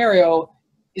scenario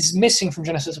is missing from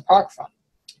Genesis Apocryphon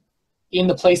in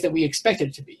the place that we expected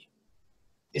it to be.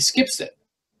 It skips it.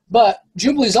 But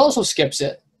Jubilees also skips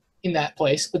it in that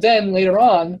place. But then later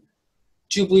on,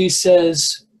 Jubilees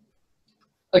says,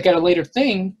 like at a later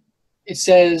thing, it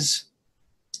says,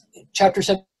 chapter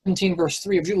 17, verse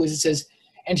 3 of Jubilees, it says,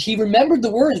 and he remembered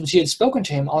the words which he had spoken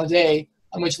to him on the day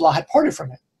on which Lot had parted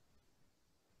from him.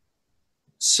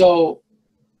 So,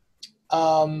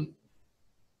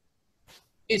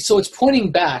 it's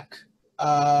pointing back.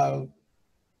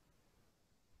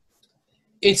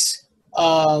 It's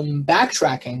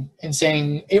backtracking and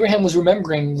saying Abraham was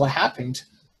remembering what happened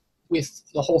with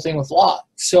the whole thing with Lot.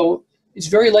 So it's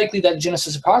very likely that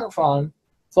Genesis Apocryphon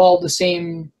followed the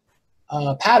same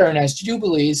pattern as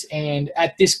Jubilees, and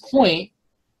at this point,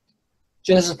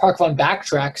 Genesis Apocryphon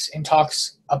backtracks and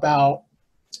talks about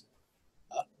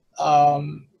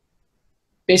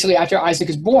basically after Isaac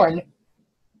is born,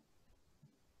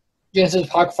 Genesis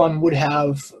Apocryphon would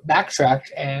have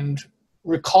backtracked and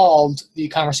recalled the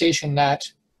conversation that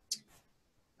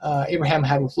Abraham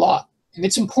had with Lot. And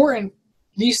it's important,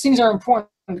 these things are important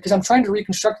because I'm trying to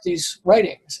reconstruct these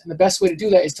writings, and the best way to do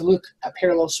that is to look at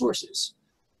parallel sources.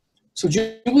 So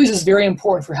Jubilees is very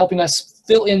important for helping us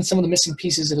fill in some of the missing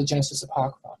pieces of the Genesis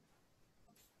Apocryphon.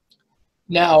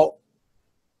 Now,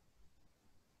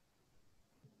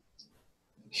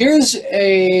 here's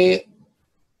a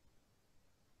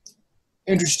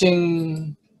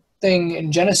interesting thing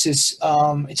in Genesis.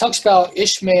 It talks about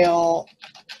Ishmael.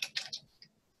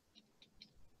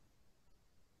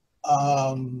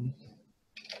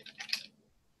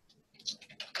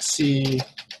 Let's see.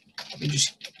 Let me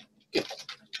just get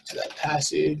to that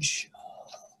passage.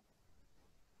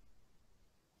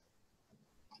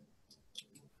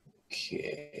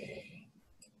 Okay.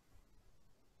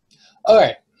 All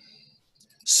right.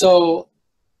 So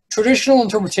traditional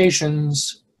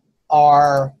interpretations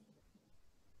are,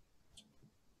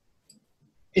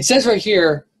 it says right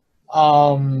here,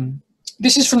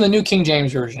 this is from the New King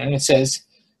James Version, and it says,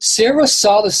 Sarah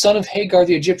saw the son of Hagar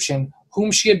the Egyptian,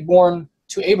 whom she had borne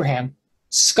to Abraham,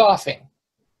 scoffing.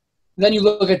 Then you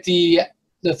look at the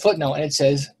footnote, and it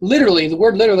says, literally, the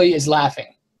word literally is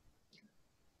laughing.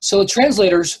 So the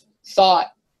translators thought,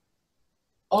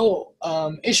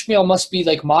 Ishmael must be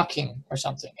like mocking or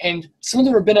something. And some of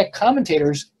the rabbinic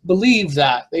commentators believe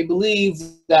that. They believe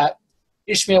that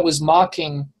Ishmael was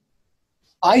mocking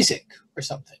Isaac or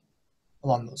something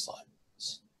along those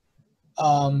lines.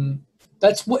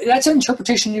 That's an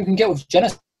interpretation you can get with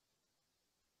Genesis.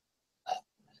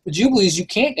 With Jubilees, you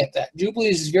can't get that.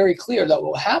 Jubilees is very clear that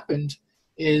what happened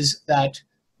is that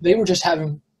they were just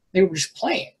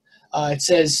playing. It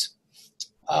says,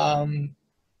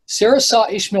 Sarah saw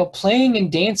Ishmael playing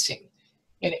and dancing,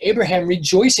 and Abraham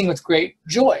rejoicing with great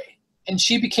joy. And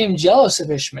she became jealous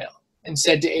of Ishmael and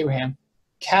said to Abraham,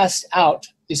 cast out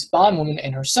this bondwoman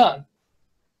and her son.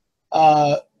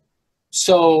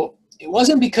 So it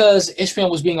wasn't because Ishmael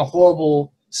was being a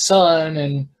horrible son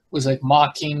and was like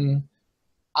mocking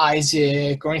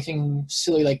Isaac or anything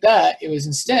silly like that. It was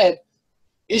instead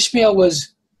Ishmael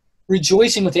was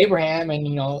rejoicing with Abraham, and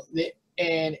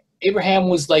and Abraham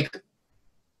was like,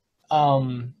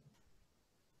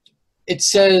 it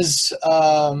says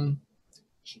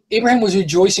Abraham was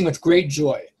rejoicing with great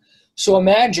joy. So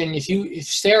imagine if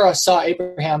Sarah saw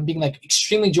Abraham being like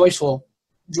extremely joyful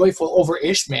over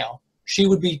Ishmael, she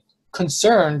would be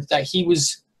concerned that he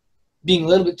was being a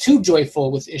little bit too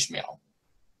joyful with Ishmael.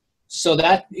 So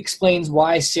that explains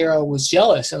why Sarah was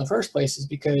jealous in the first place, is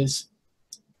because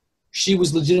she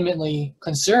was legitimately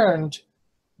concerned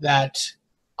that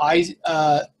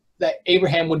that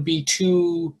Abraham would be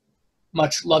too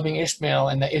much loving Ishmael,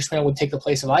 and that Ishmael would take the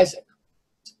place of Isaac.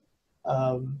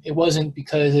 It wasn't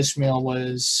because Ishmael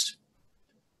was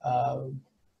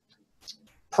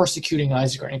persecuting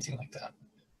Isaac or anything like that.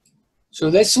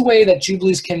 So that's the way that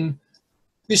Jubilees can...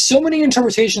 There's so many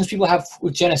interpretations people have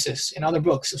with Genesis and other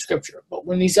books of Scripture, but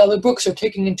when these other books are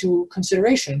taken into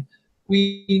consideration,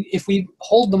 if we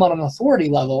hold them on an authority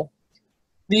level,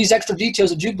 these extra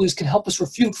details of Jubilees can help us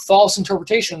refute false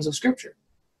interpretations of Scripture.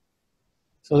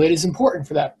 So it is important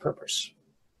for that purpose.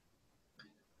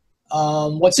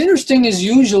 What's interesting is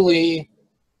usually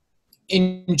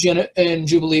in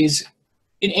Jubilees,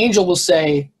 an angel will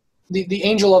say, the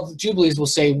angel of Jubilees will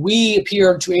say, we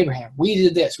appeared to Abraham, we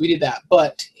did this, we did that.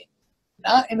 But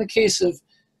not in the case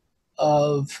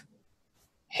of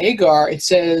Hagar. It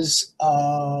says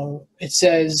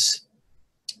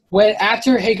when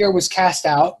after Hagar was cast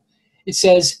out, it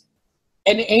says,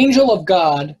 an angel of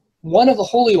God, one of the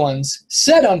holy ones,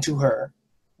 said unto her,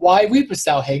 why weepest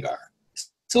thou, Hagar?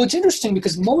 So it's interesting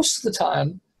because most of the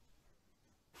time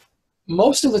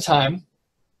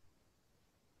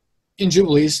in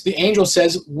Jubilees, the angel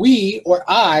says, we or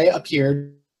I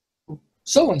appeared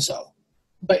so-and-so.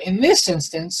 But in this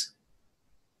instance,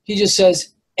 he just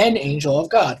says, an angel of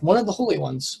God, one of the holy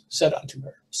ones, said unto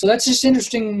her. So that's just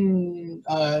interesting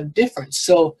difference.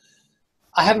 So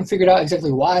I haven't figured out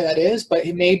exactly why that is, but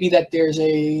it may be that there's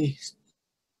a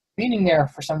meaning there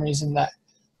for some reason, that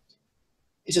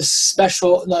it's a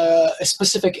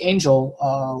specific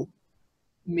angel,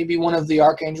 maybe one of the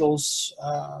archangels,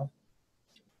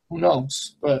 who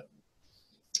knows? But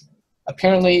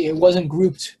apparently it wasn't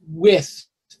grouped with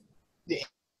the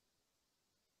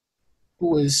who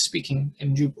was speaking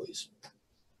in Jubilees.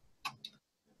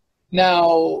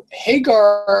 Now,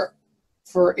 Hagar,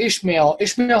 for Ishmael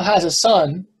has a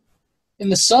son, and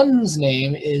the son's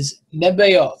name is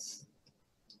Nebaioth.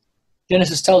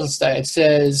 Genesis tells us that. It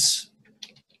says,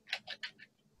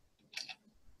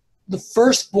 the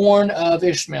firstborn of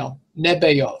Ishmael,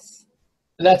 Nebaioth.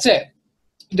 And that's it.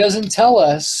 It doesn't tell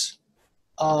us,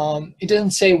 it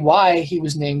doesn't say why he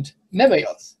was named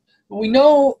Nebaioth. But we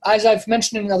know, as I've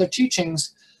mentioned in other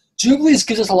teachings, Jubilees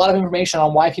gives us a lot of information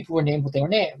on why people were named what they were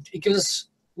named. It gives us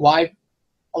why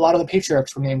a lot of the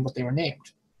patriarchs were named what they were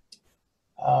named.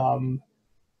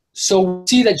 So we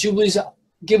see that Jubilees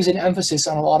gives an emphasis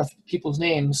on a lot of people's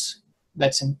names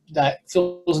that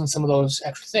fills in some of those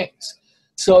extra things.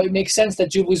 So it makes sense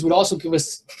that Jubilees would also give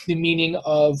us the meaning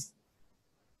of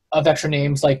extra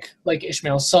names like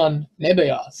Ishmael's son,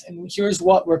 Nebaioth. And here's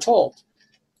what we're told.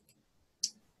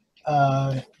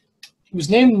 He was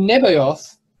named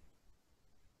Nebaioth.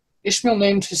 Ishmael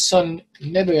named his son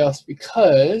Nebaioth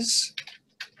because...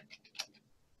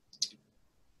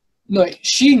 No,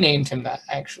 she named him that,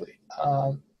 actually.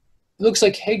 It looks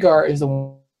like Hagar is the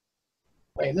one...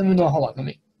 Wait, hold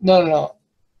on. No.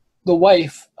 The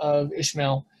wife of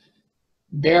Ishmael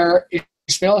bare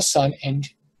Ishmael a son, and...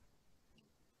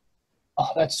 Oh,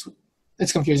 that's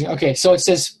confusing. Okay, so it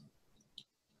says,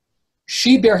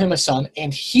 she bare him a son,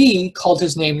 and he called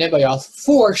his name Nebaioth,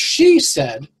 for she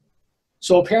said...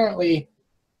 So apparently,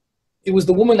 it was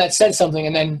the woman that said something,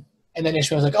 and then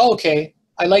Ishmael was like, oh, okay,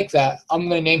 I like that. I'm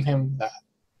going to name him that.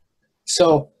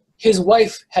 So his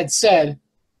wife had said,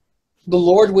 the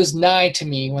Lord was nigh to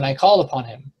me when I called upon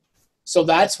him. So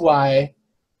that's why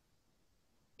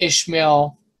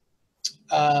Ishmael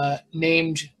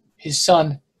named his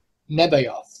son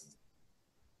Nebaioth.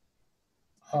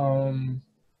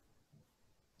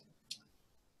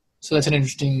 So that's an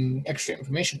interesting extra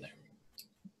information there.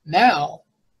 Now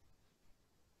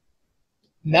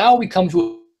we come to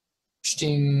an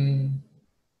interesting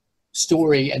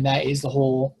story, and that is the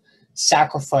whole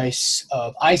sacrifice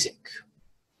of Isaac.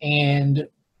 And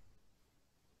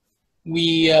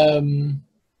we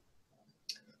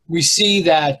see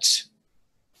that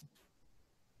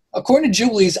according to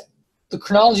Jubilees, the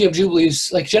chronology of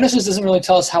Jubilees, like Genesis doesn't really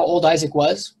tell us how old Isaac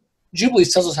was.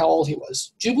 Jubilees tells us how old he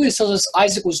was. Jubilees tells us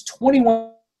Isaac was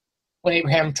 21 when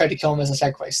Abraham tried to kill him as a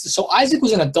sacrifice. So Isaac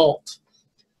was an adult.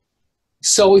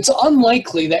 So it's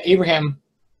unlikely that Abraham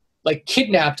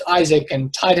kidnapped Isaac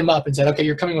and tied him up and said, okay,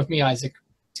 you're coming with me, Isaac.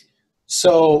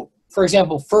 So, for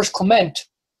example, 1 Clement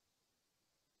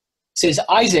says,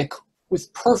 Isaac,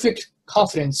 with perfect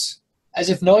confidence,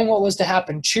 as if knowing what was to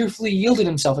happen, cheerfully yielded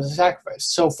himself as a sacrifice.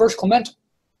 So 1 Clement,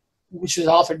 which was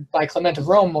authored by Clement of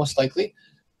Rome, most likely,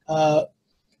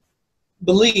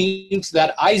 believes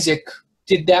that Isaac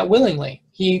did that willingly.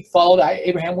 He followed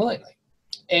Abraham willingly.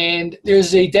 And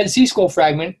there's a Dead Sea Scroll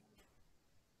fragment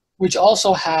which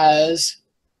also has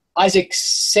Isaac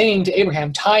saying to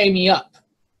Abraham, "Tie me up."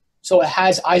 So it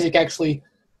has Isaac actually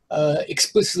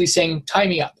explicitly saying, "Tie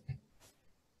me up."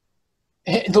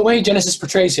 And the way Genesis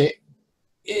portrays it,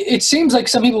 it seems like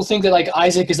some people think that like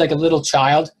Isaac is like a little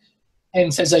child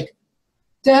and says like,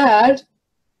 "Dad,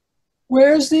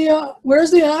 where's the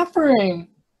offering?"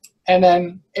 And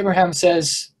then Abraham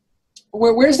says,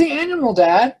 "Where's the animal,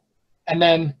 Dad?" And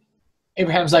then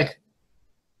Abraham's like,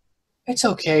 "It's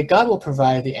okay, God will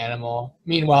provide the animal."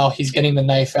 Meanwhile, he's getting the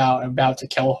knife out and about to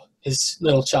kill his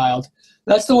little child.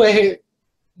 That's the way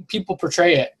people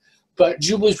portray it. But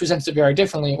Jubilees presents it very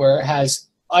differently, where it has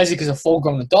Isaac as a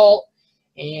full-grown adult,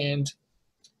 and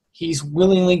he's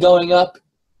willingly going up.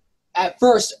 At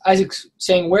first, Isaac's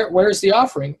saying, where's the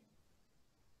offering?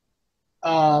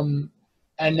 And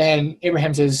then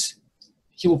Abraham says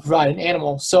he will provide an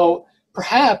animal. So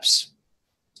perhaps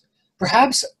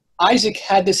Isaac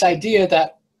had this idea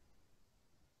that,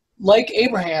 like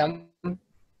Abraham,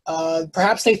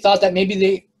 perhaps they thought that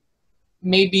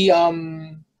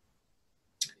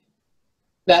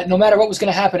that no matter what was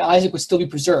going to happen, Isaac would still be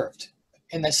preserved,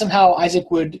 and that somehow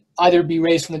Isaac would either be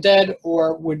raised from the dead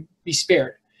or would be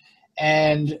spared.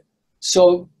 And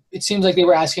so it seems like they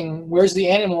were asking, where's the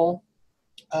animal?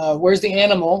 Where's the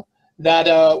animal that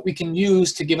we can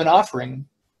use to give an offering?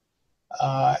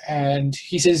 And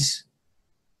he says,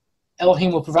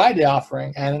 Elohim will provide the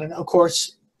offering, and of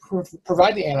course,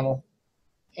 provide the animal.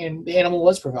 And the animal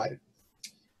was provided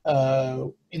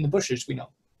in the bushes, we know.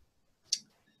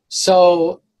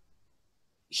 So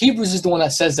Hebrews is the one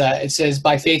that says that. It says,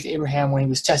 by faith Abraham, when he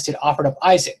was tested, offered up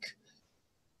Isaac.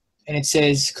 And it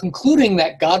says, concluding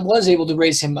that God was able to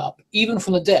raise him up, even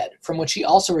from the dead, from which he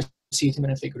also received him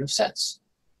in a figurative sense.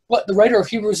 What the writer of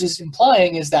Hebrews is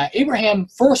implying is that Abraham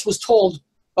first was told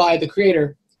by the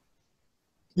Creator,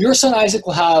 your son Isaac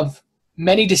will have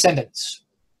many descendants.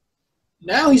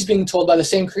 Now he's being told by the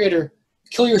same Creator,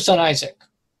 kill your son Isaac.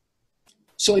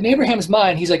 So in Abraham's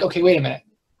mind, he's like, okay, wait a minute.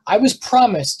 I was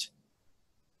promised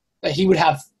that he would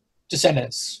have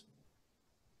descendants.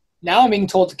 Now I'm being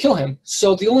told to kill him.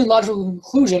 So the only logical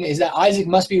conclusion is that Isaac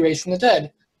must be raised from the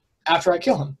dead after I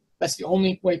kill him. That's the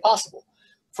only way possible.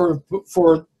 For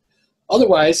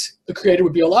otherwise, the Creator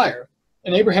would be a liar.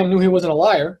 And Abraham knew he wasn't a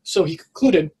liar, so he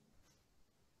concluded,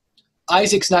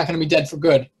 Isaac's not going to be dead for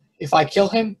good. If I kill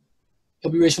him,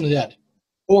 he'll be raised from the dead.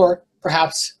 Or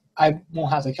perhaps I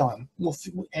won't have to kill him.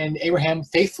 And Abraham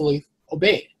faithfully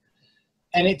obeyed.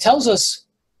 And it tells us,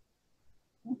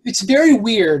 it's very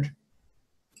weird.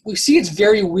 We see it's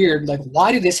very weird. Like,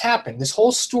 why did this happen? This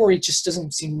whole story just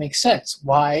doesn't seem to make sense.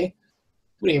 Why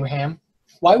would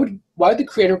the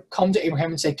Creator come to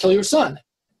Abraham and say, kill your son?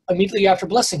 Immediately after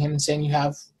blessing him and saying,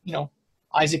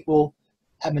 Isaac will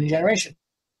have many generations.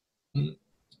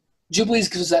 Jubilees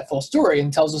gives us that full story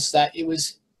and tells us that it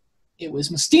was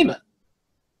Mestema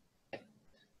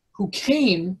who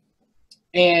came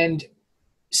and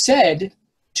said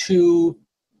to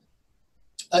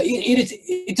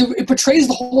it portrays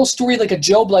the whole story like a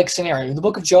Job-like scenario. The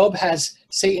book of Job has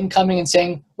Satan coming and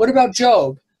saying, what about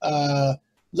Job?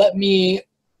 Let me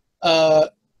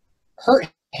hurt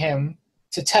him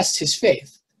to test his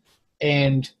faith.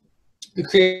 And the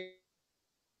Creator,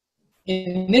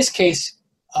 in this case,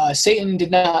 Satan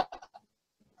did not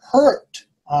hurt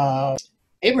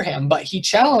Abraham, but he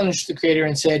challenged the Creator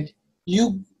and said,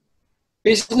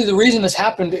 basically the reason this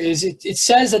happened is it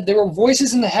says that there were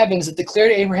voices in the heavens that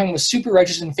declared Abraham was super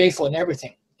righteous and faithful in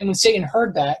everything. And when Satan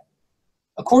heard that,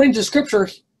 according to Scripture,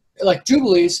 like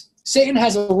Jubilees, Satan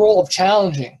has a role of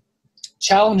challenging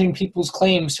people's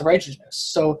claims to righteousness.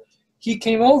 So he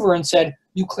came over and said,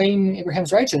 you claim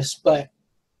Abraham's righteous, but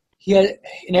he had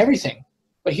in everything,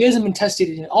 but he hasn't been tested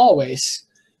in all ways.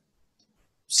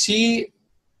 See,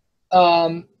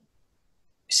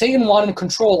 Satan wanted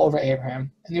control over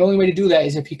Abraham, and the only way to do that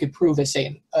is if he could prove that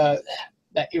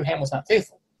that Abraham was not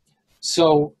faithful.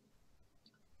 So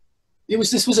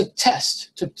this was a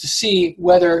test to see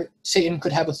whether Satan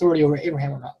could have authority over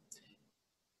Abraham or not.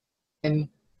 And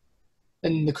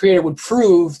then the Creator would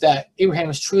prove that Abraham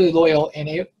is truly loyal,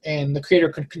 and the Creator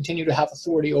could continue to have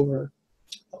authority over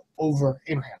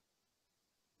Abraham.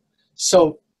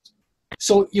 So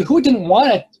Yahuwah didn't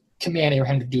want to command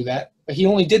Abraham to do that, but he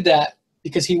only did that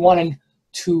because he wanted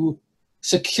to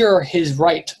secure his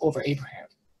right over Abraham.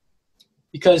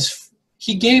 Because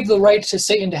he gave the right to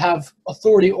Satan to have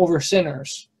authority over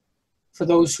sinners for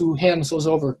those who hand themselves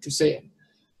over to Satan.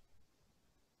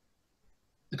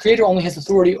 The Creator only has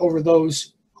authority over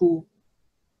those who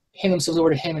hand themselves over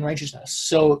to him in righteousness.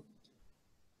 So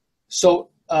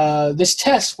this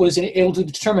test was able to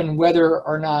determine whether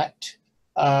or not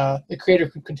the Creator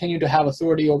could continue to have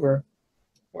authority over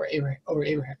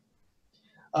Abraham.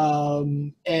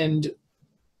 And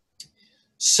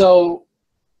so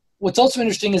what's also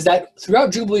interesting is that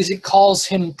throughout Jubilees it calls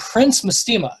him Prince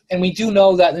Mastema, and we do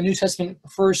know that the New Testament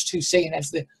refers to Satan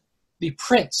as the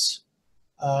prince.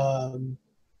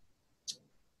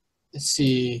 Let's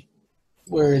see,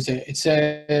 where is it? It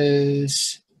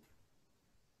says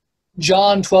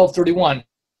John 12:31.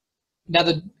 Now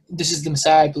this is the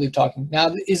Messiah, I believe, talking.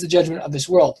 Now is the judgment of this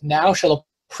world. Now shall the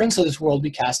prince of this world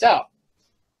be cast out.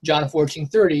 John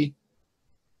 14:30.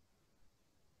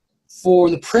 For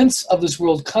the prince of this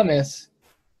world cometh,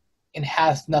 and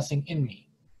hath nothing in me.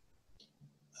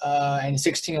 And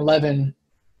 16:11,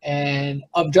 and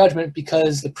of judgment,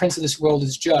 because the prince of this world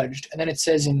is judged. And then it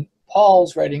says in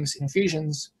Paul's writings in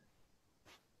Ephesians,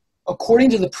 according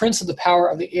to the prince of the power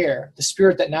of the air, the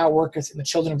spirit that now worketh in the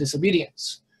children of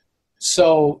disobedience.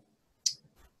 So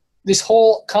this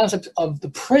whole concept of the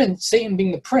prince, Satan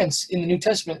being the prince in the New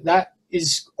Testament, that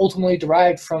is ultimately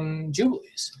derived from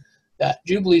Jubilees. That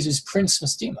Jubilees is Prince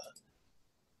Mastema.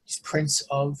 He's prince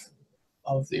of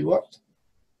the world.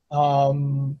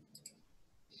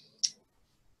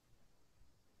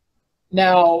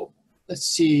 Now, let's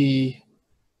see.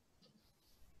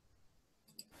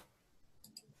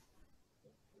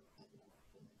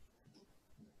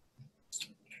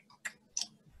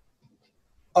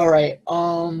 All right.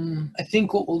 I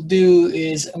think what we'll do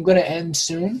is I'm going to end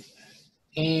soon,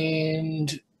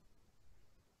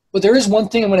 but there is one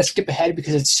thing I'm going to skip ahead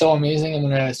because it's so amazing. I'm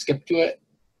going to skip to it.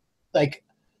 Like,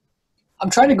 I'm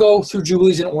trying to go through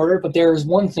Jubilees in order, but there's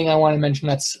one thing I want to mention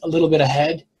that's a little bit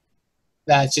ahead.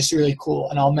 That's just really cool,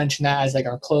 and I'll mention that as like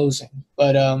our closing.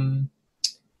 But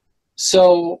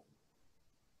so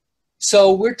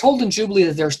we're told in Jubilee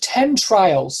that there's 10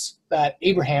 trials that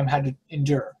Abraham had to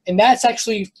endure. And that's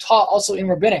actually taught also in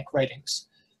rabbinic writings,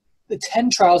 the 10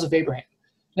 trials of Abraham.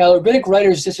 Now, the rabbinic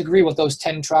writers disagree what those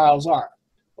 10 trials are.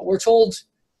 But we're told,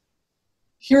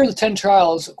 here are the 10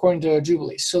 trials according to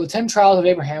Jubilees. So the 10 trials of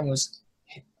Abraham was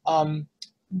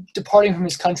departing from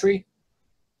his country,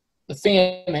 the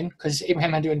famine, because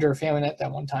Abraham had to endure famine at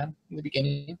that one time in the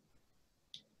beginning.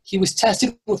 He was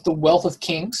tested with the wealth of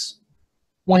kings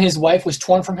when his wife was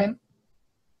torn from him,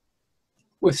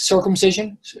 with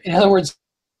circumcision. In other words,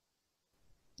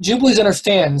 Jubilees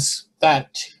understands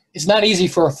that it's not easy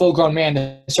for a full-grown man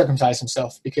to circumcise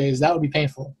himself because that would be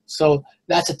painful. So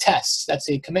that's a test. That's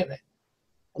a commitment.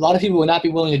 A lot of people would not be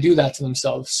willing to do that to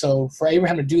themselves. So for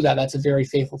Abraham to do that, that's a very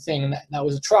faithful thing, and that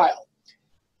was a trial.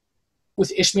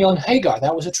 With Ishmael and Hagar,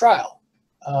 that was a trial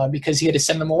because he had to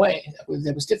send them away.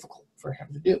 That was difficult for him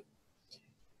to do.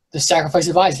 The sacrifice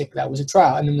of Isaac, that was a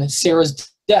trial. And then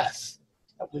Sarah's death,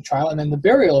 that was a trial. And then the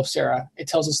burial of Sarah, it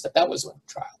tells us that was a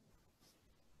trial.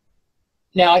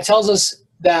 Now, it tells us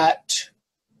that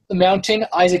the mountain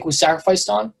Isaac was sacrificed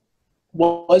on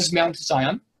was Mount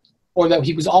Zion, or that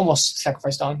he was almost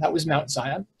sacrificed on. That was Mount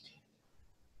Zion.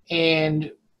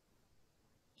 And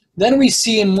then we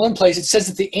see in one place, it says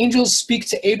that the angels speak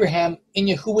to Abraham in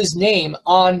Yahuwah's name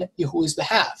on Yahuwah's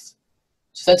behalf.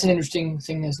 So that's an interesting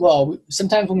thing as well.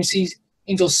 Sometimes when we see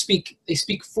angels speak, they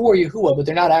speak for Yahuwah, but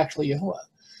they're not actually Yahuwah.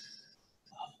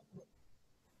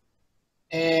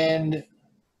 And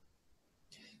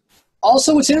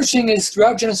also what's interesting is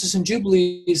throughout Genesis and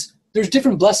Jubilees, there's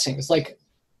different blessings. Like,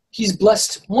 he's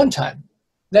blessed one time.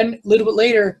 Then a little bit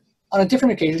later, on a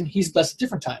different occasion, he's blessed a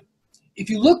different time. If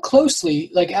you look closely,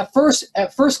 like at first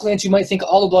glance, you might think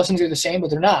all the blessings are the same, but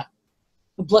they're not.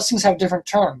 The blessings have different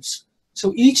terms.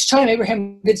 So each time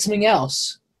Abraham did something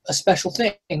else, a special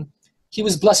thing, he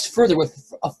was blessed further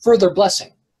with a further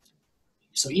blessing.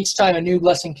 So each time a new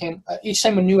blessing came, each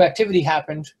time a new activity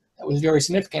happened that was very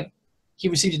significant, he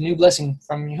received a new blessing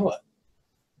from Yahuwah.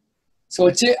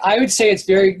 So I would say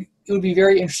it would be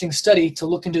very interesting study to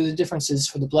look into the differences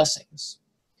for the blessings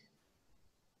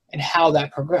and how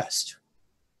that progressed.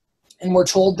 And we're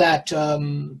told that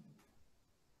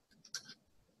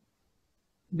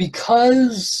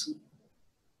because,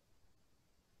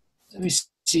 let me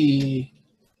see,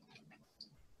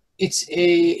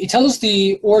 it tells us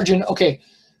the origin. Okay,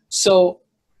 so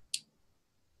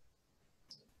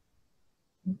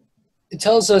it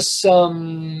tells us,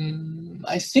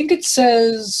 I think it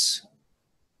says,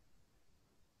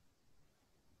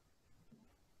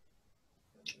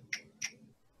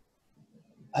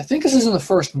 I think this is in the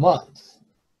first month.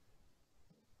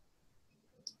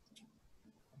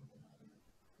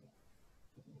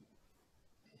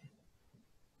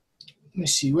 Let me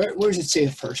see, where does it say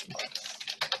the first month?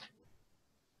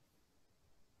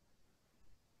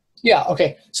 Yeah,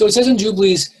 okay. So it says in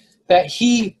Jubilees that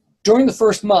during the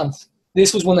first month,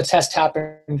 this was when the test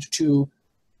happened to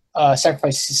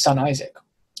sacrifice his son Isaac.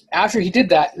 After he did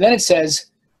that, then it says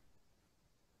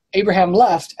Abraham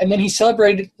left, and then he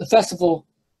celebrated the festival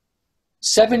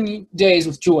 7 days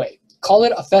with joy. Call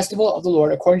it a festival of the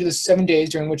Lord, according to the 7 days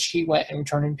during which he went and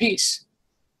returned in peace.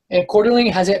 And accordingly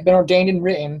has it been ordained and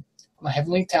written on the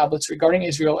heavenly tablets regarding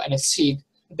Israel and its seed,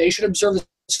 that they should observe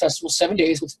this festival 7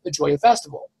 days with the joy of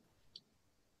festival.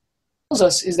 What it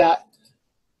tells us is that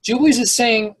Jubilees is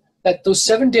saying that those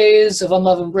 7 days of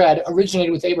unleavened bread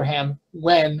originated with Abraham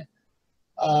when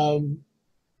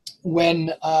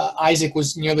Isaac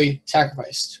was nearly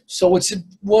sacrificed. So what's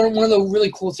one of the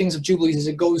really cool things of Jubilees is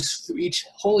it goes through each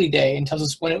holy day and tells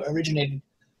us when it originated.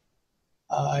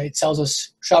 It tells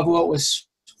us Shavuot was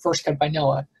first kept by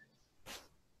Noah,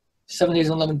 7 days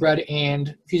of unleavened bread,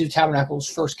 and Feast of Tabernacles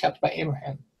first kept by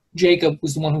Abraham. Jacob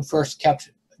was the one who first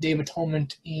kept Day of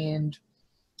Atonement and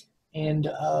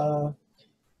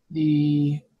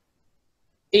the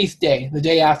 8th day, the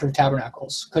day after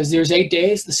Tabernacles, because there's 8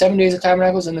 days, the 7 days of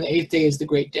Tabernacles, and then the 8th day is the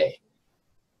great day.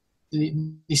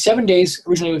 The 7 days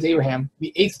originated with Abraham,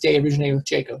 the 8th day originated with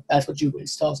Jacob. That's what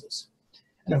Jubilees tells us.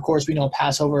 And of course, we know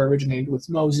Passover originated with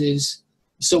Moses.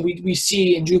 So we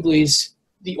see in Jubilees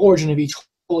the origin of each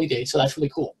holy day, so that's really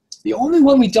cool. The only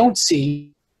one we don't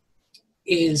see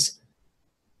is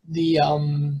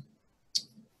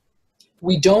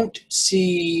we don't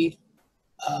see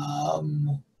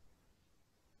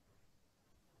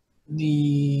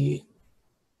the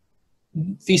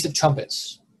Feast of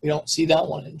Trumpets. We don't see that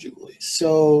one in Jubilees.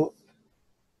 So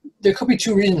there could be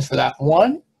 2 reasons for that.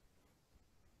 One,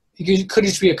 it could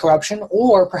just be a corruption,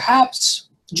 or perhaps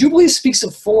Jubilees speaks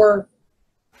of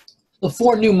the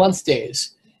 4 new month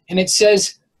days, and it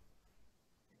says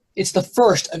it's the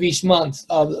first of each month.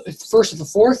 First of the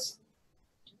fourth,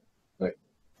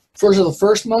 first of the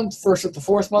first month, first of the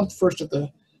fourth month, first of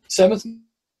the 7th.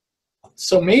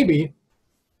 So maybe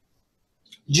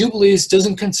Jubilees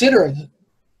doesn't consider the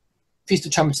Feast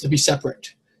of Trumpets to be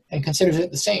separate and considers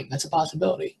it the same. That's a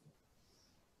possibility.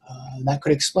 That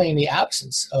could explain the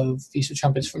absence of Feast of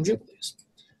Trumpets from Jubilees.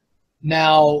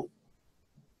 Now,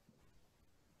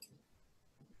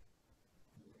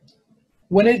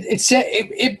 when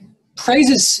it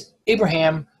praises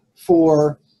Abraham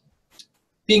for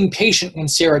being patient when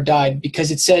Sarah died,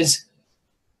 because it says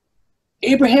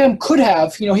Abraham could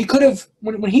have, he could have,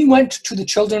 when he went to the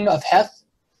children of Heth,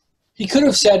 he could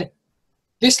have said,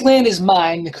 this land is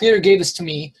mine, the Creator gave this to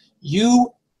me,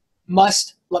 you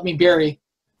must let me bury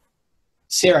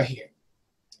Sarah here.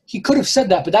 He could have said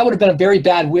that, but that would have been a very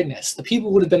bad witness. The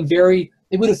people would have been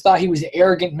they would have thought he was an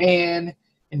arrogant man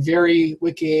and very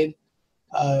wicked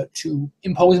to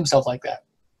impose himself like that.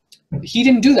 He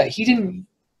didn't do that. He didn't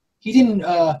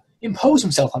impose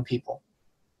himself on people.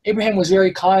 Abraham was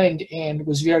very kind and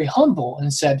was very humble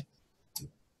and said,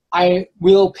 I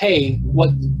will pay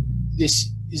what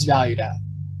this is valued at.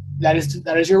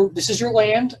 This is your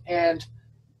land, and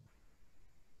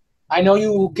I know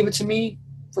you will give it to me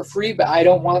for free, but I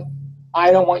don't want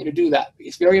you to do that.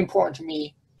 It's very important to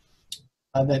me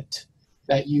that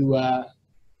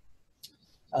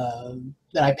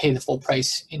I pay the full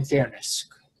price in fairness.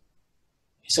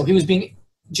 So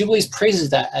Jubilees praises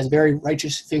that as a very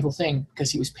righteous, faithful thing because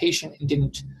he was patient and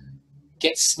didn't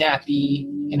get snappy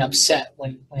and upset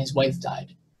when his wife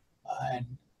died.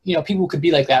 And people could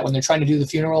be like that when they're trying to do the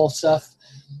funeral stuff.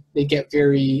 They get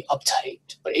very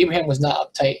uptight, but Abraham was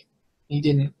not uptight.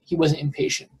 He wasn't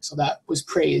impatient, so that was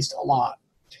praised a lot.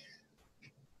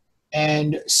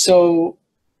 And so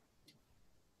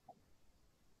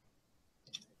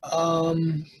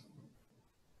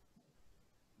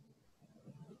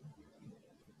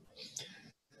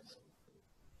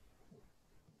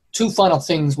two final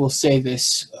things we'll say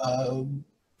this.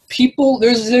 People,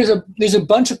 there's a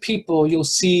bunch of people you'll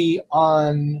see them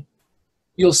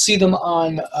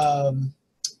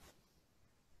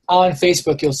on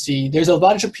Facebook. You'll see there's a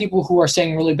bunch of people who are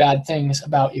saying really bad things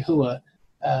about Yahuwah.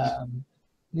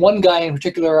 One guy in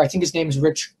particular, I think his name is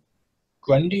Rich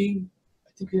Grundy. I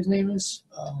think his name is.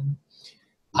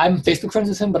 I'm Facebook friends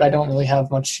with him, but I don't really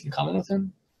have much in common with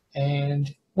him.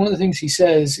 And one of the things he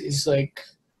says is like,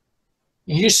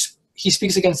 he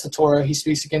speaks against the Torah. He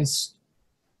speaks against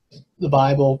the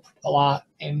Bible a lot,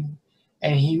 and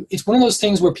it's one of those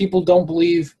things where people don't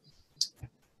believe.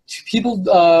 People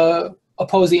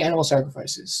oppose the animal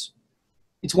sacrifices.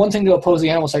 It's one thing to oppose the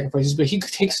animal sacrifices, but he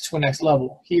takes it to a next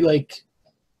level.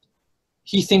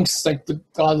 He thinks like the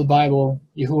God of the Bible,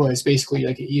 Yahuwah, is basically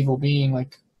like an evil being,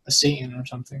 like a Satan or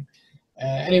something.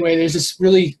 Anyway, there's this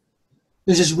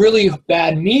there's this really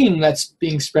bad meme that's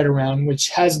being spread around, which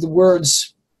has the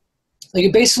words, like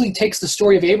it basically takes the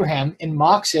story of Abraham and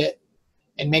mocks it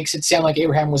and makes it sound like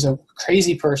Abraham was a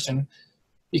crazy person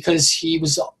because he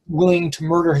was willing to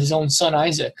murder his own son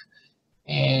Isaac,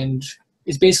 and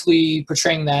is basically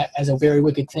portraying that as a very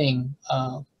wicked thing.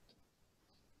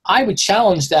 I would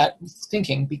challenge that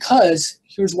thinking, because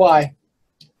here's why.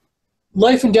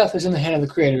 Life and death is in the hand of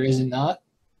the Creator, is it not?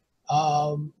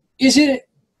 Is it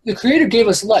the Creator gave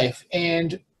us life,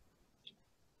 and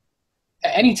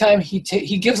at any time he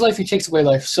gives life, he takes away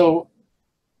life. So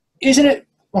isn't it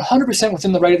 100%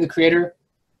 within the right of the Creator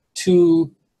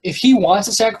to, if he wants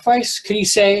a sacrifice, can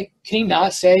he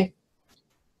not say,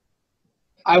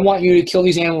 I want you to kill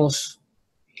these animals?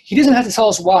 He doesn't have to tell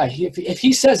us why. If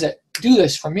he says it, do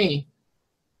this for me,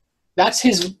 that's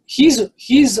his, he's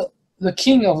the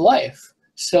king of life.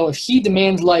 So if he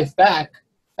demands life back,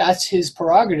 that's his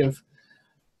prerogative.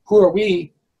 Who are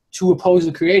we to oppose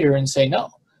the Creator and say no?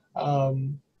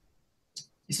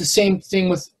 It's the same thing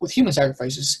with human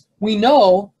sacrifices. We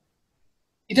know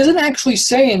it doesn't actually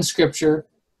say in Scripture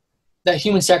that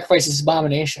human sacrifice is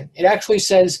abomination. It actually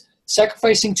says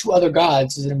sacrificing to other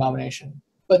gods is an abomination.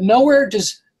 But nowhere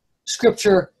does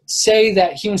Scripture say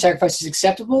that human sacrifice is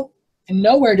acceptable, and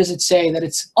nowhere does it say that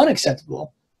it's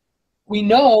unacceptable. We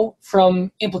know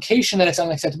from implication that it's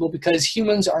unacceptable because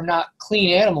humans are not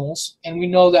clean animals, and we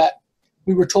know that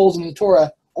we were told in the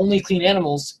Torah only clean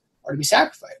animals are to be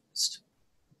sacrificed.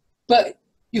 But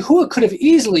Yahuwah could have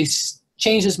easily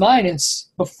changed his mind,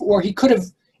 or he could have,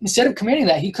 instead of commanding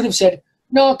that, he could have said,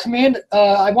 no,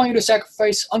 I want you to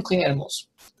sacrifice unclean animals.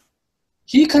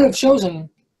 He could have chosen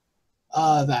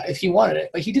that if he wanted it,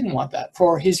 but he didn't want that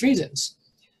for his reasons.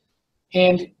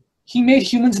 And he made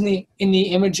humans in the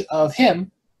image of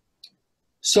him.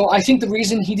 So I think the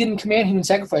reason he didn't command human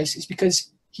sacrifice is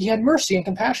because he had mercy and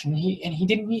compassion. He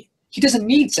doesn't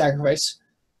need sacrifice.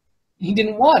 He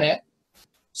didn't want it.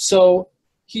 So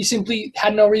he simply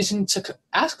had no reason to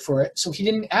ask for it. So he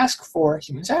didn't ask for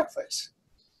human sacrifice.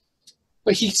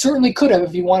 But he certainly could have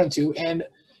if he wanted to. And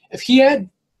if he had,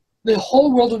 the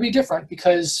whole world would be different,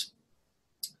 because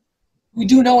we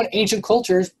do know in ancient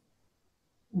cultures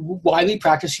why they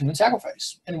practice human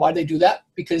sacrifice. And why they do that?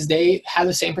 Because they have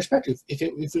the same perspective. If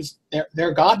it was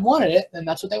their God wanted it, then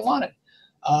that's what they wanted.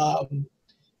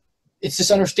 It's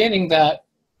this understanding that,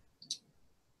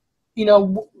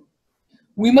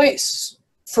 we might,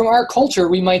 from our culture,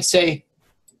 we might say,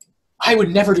 I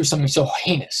would never do something so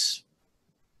heinous.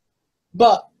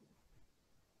 But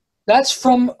that's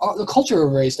from the culture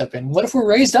we're raised up in. What if we're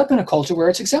raised up in a culture where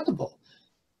it's acceptable?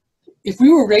 If we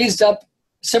were raised up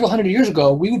several hundred years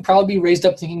ago, we would probably be raised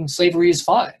up thinking slavery is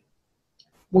fine.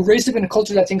 We're raised up in a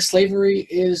culture that thinks slavery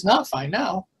is not fine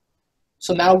now.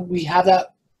 So now we have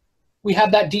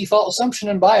that default assumption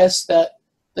and bias that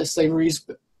slavery is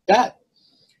bad.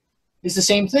 It's the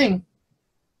same thing.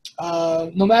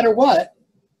 No matter what,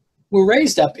 we're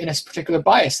raised up in a particular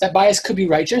bias. That bias could be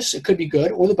righteous, it could be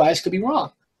good, or the bias could be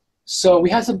wrong. So we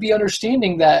have to be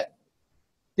understanding that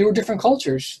there were different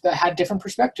cultures that had different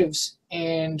perspectives.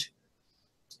 And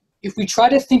if we try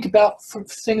to think about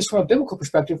things from a biblical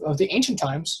perspective of the ancient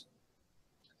times,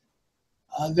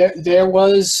 there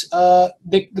was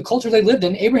the culture they lived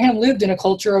in. Abraham lived in a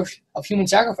culture of human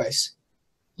sacrifice.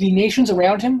 The nations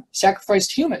around him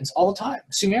sacrificed humans all the time,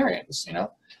 Sumerians,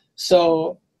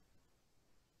 So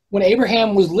when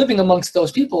Abraham was living amongst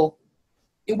those people,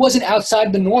 it wasn't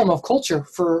outside the norm of culture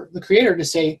for the Creator to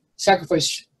say,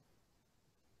 sacrifice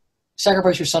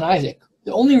your son Isaac.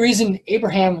 The only reason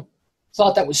Abraham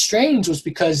thought that was strange was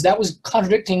because that was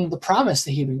contradicting the promise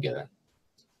that he had been given.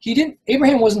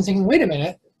 Abraham wasn't thinking, wait a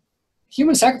minute,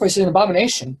 human sacrifice is an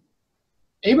abomination.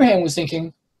 Abraham was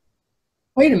thinking,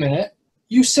 wait a minute,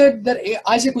 you said that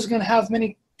Isaac was going to have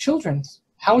many children.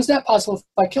 How is that possible if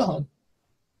I kill him?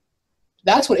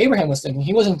 That's what Abraham was thinking.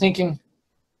 He wasn't thinking,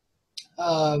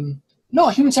 no,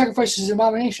 human sacrifice is an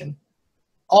abomination.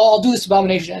 I'll do this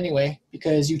abomination anyway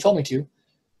because you told me to.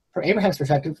 From Abraham's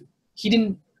perspective, he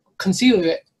didn't conceive of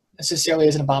it necessarily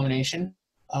as an abomination.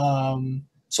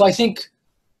 So I think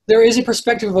there is a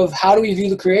perspective of how do we view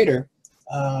the Creator.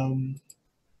 And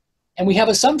we have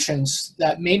assumptions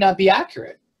that may not be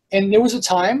accurate. And there was a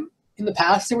time in the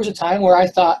past, where I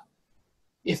thought,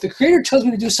 if the Creator tells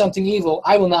me to do something evil,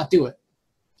 I will not do it.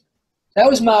 That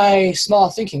was my small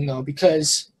thinking, though,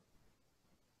 because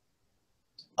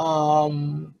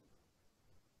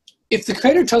if the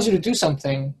Creator tells you to do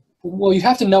something, well, you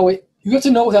have to know it. You have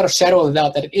to know without a shadow of a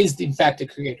doubt that it is, in fact, the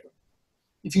Creator.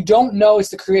 If you don't know it's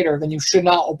the Creator, then you should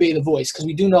not obey the voice, because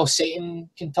we do know Satan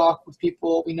can talk with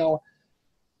people. We know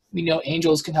We know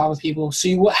angels can talk with people. So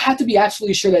you have to be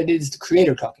absolutely sure that it is the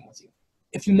Creator talking with you.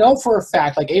 If you know for a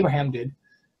fact, like Abraham did,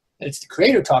 that it's the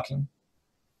Creator talking,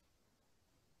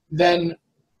 then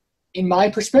in my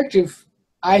perspective,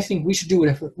 I think we should do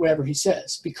whatever he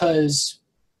says. Because,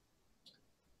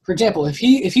 for example, if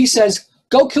he says,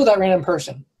 go kill that random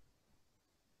person,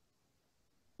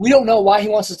 we don't know why he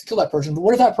wants us to kill that person. But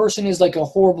what if that person is like a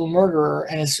horrible murderer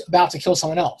and is about to kill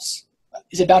someone else?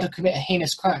 Is about to commit a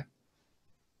heinous crime?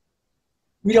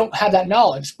 We don't have that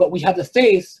knowledge, but we have the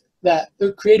faith that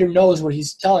the Creator knows what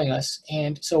he's telling us.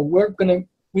 And so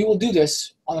we will do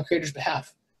this on the Creator's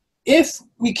behalf. If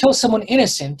we kill someone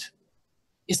innocent,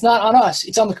 it's not on us,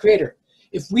 it's on the Creator.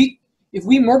 If we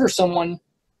murder someone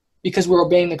because we're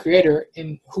obeying the Creator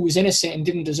and who is innocent and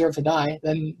didn't deserve to die,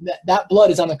 then that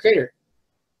blood is on the Creator.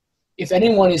 If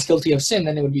anyone is guilty of sin,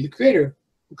 then it would be the Creator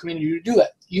who commanded you to do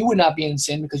that. You would not be in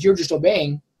sin because you're just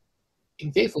obeying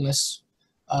in faithfulness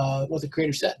what the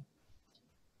Creator said.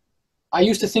 I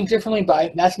used to think differently,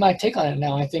 but that's my take on it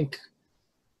now. I think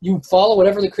you follow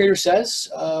whatever the Creator says.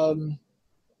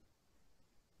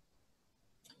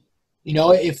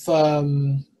 If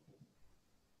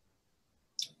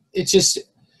it's just,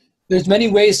 there's many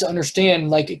ways to understand,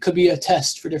 like it could be a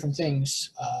test for different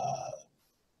things.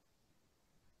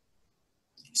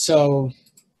 So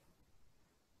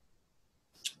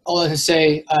all I have to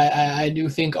say, I do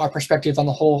think our perspective on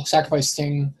the whole sacrifice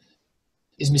thing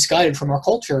is misguided from our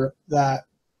culture, that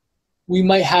we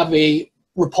might have a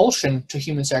repulsion to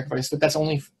human sacrifice, but that's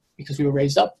only because we were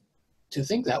raised up to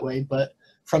think that way. But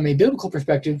from a biblical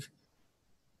perspective,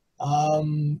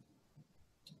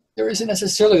 there isn't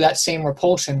necessarily that same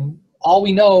repulsion. All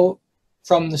we know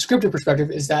from the scripture perspective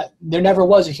is that there never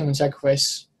was a human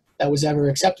sacrifice that was ever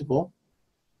acceptable,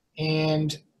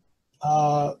 and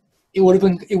it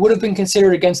would have been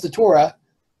considered against the Torah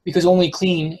because only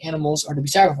clean animals are to be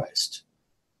sacrificed.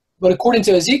 But according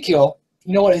to Ezekiel,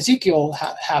 you know what Ezekiel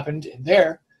happened in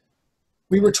there?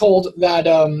 We were told that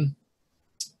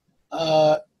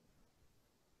Yahuwah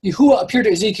appeared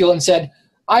to Ezekiel and said,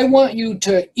 I want you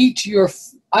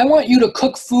to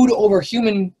cook food over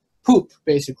human poop,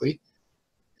 basically.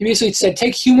 He basically said,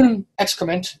 take human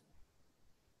excrement,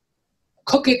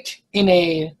 cook it in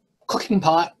a cooking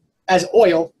pot as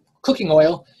oil, cooking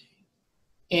oil,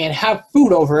 and have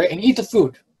food over it and eat the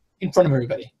food in front of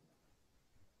everybody.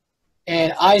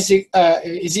 And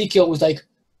Ezekiel was like,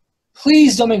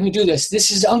 please don't make me do this.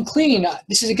 This is unclean.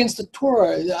 This is against the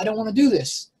Torah. I don't want to do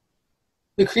this.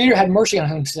 The Creator had mercy on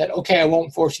him and said, okay, I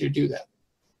won't force you to do that.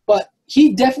 But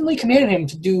he definitely commanded him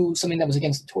to do something that was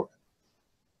against the Torah.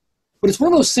 But it's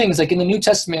one of those things, like in the New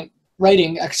Testament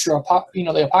writing, extra,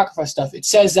 the Apocrypha stuff, it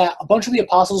says that a bunch of the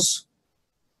apostles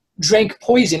drank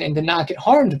poison and did not get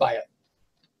harmed by it.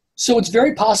 So it's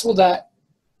very possible that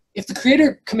if the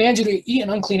Creator commands you to eat an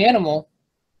unclean animal,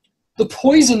 the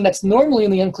poison that's normally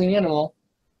in the unclean animal,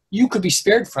 you could be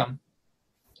spared from.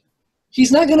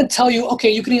 He's not going to tell you, okay,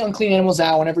 you can eat unclean animals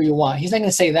now whenever you want. He's not going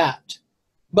to say that.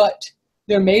 But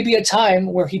there may be a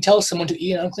time where he tells someone to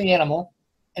eat an unclean animal,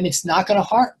 and it's not going to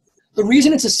harm. The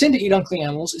reason it's a sin to eat unclean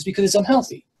animals is because it's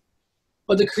unhealthy.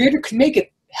 But the Creator can make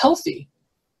it healthy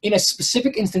in a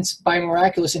specific instance by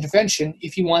miraculous intervention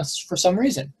if he wants for some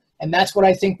reason. And that's what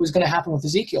I think was going to happen with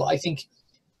Ezekiel. I think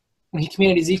when he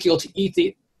commanded Ezekiel to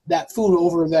eat that food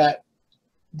over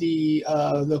the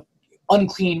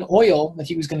unclean oil that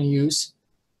he was going to use,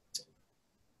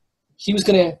 he was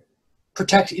going to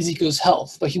protect Ezekiel's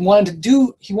health. But he wanted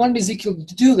Ezekiel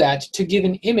to do that to give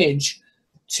an image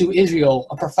to Israel,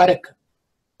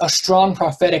 a strong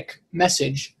prophetic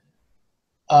message.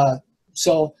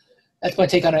 So that's my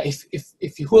take on it.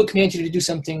 If Yahuwah commands you to do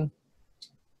something,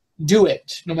 do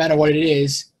it, no matter what it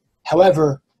is.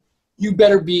 However, you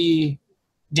better be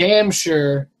damn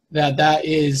sure that that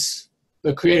is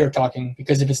the Creator talking,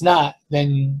 because if it's not,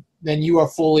 then you are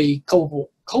fully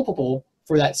culpable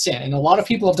for that sin. And a lot of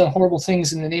people have done horrible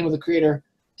things in the name of the Creator,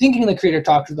 thinking the Creator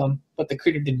talked to them, but the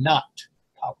Creator did not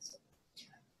talk to them.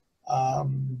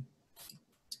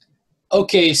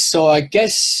 Okay, so I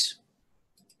guess.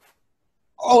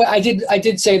 Oh, I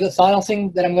did say the final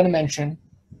thing that I'm going to mention.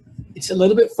 It's a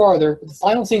little bit farther, but the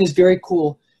final thing is very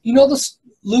cool. You know, this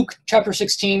Luke chapter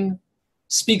 16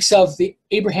 speaks of the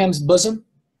Abraham's bosom.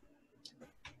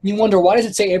 You wonder, why does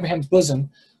it say Abraham's bosom?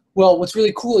 Well, what's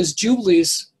really cool is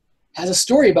Jubilees has a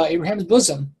story about Abraham's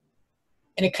bosom,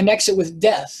 and it connects it with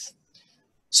death.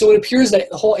 So it appears that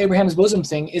the whole Abraham's bosom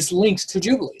thing is linked to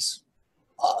Jubilees.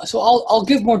 So I'll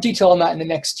give more detail on that in the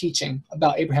next teaching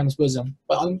about Abraham's bosom.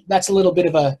 But that's a little bit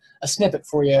of a snippet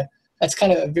for you. That's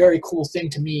kind of a very cool thing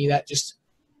to me that just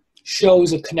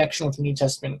shows a connection with the New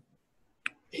Testament.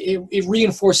 it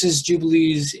reinforces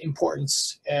Jubilees'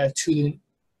 importance to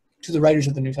the writers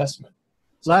of the New Testament.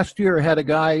 Last year, I had a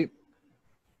guy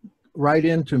write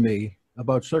into me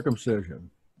about circumcision.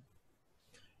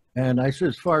 And I said,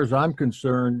 as far as I'm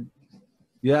concerned,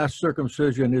 yes,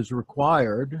 circumcision is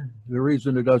required. The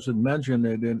reason it doesn't mention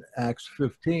it in Acts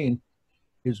 15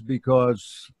 is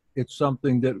because it's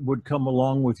something that would come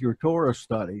along with your Torah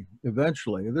study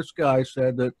eventually. This guy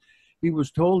said that he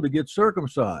was told to get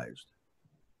circumcised.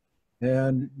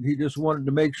 And he just wanted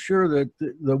to make sure that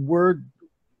the word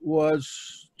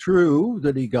was true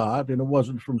that he got, and it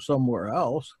wasn't from somewhere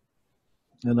else.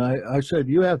 And I said,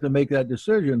 you have to make that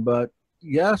decision, but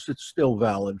yes, it's still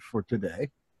valid for today.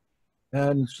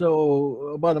 And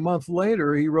so about a month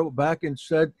later, he wrote back and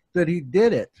said that he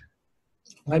did it.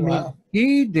 Oh, I mean,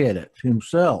 he did it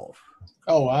himself.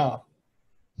 Oh, wow.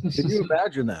 Can you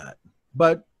imagine that?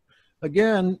 But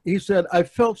again, he said, I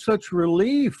felt such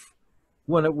relief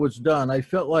when it was done. I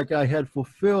felt like I had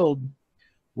fulfilled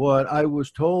what I was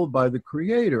told by the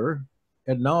Creator,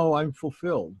 and now I'm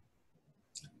fulfilled.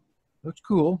 That's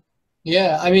cool.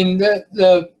 Yeah, I mean,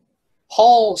 the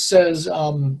Paul says,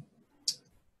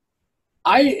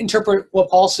 I interpret what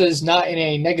Paul says not in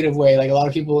a negative way, like a lot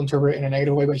of people interpret it in a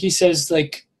negative way, but he says,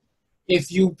 like,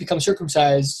 if you become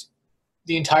circumcised,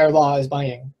 the entire law is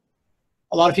binding.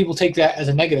 A lot of people take that as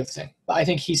a negative thing, but I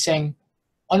think he's saying,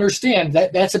 understand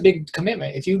that that's a big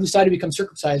commitment. If you decide to become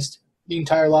circumcised, the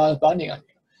entire law is binding on you.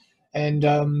 And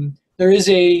there is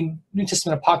a New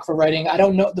Testament Apocrypha writing. I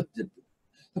don't know, the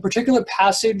particular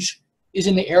passage is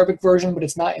in the Arabic version, but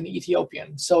it's not in the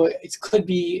Ethiopian. So it could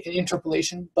be an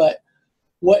interpolation, but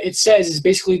what it says is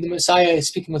basically the Messiah is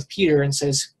speaking with Peter and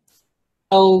says,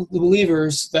 tell the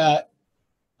believers that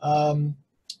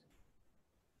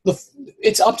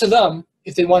it's up to them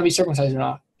if they want to be circumcised or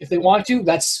not. If they want to,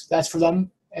 that's for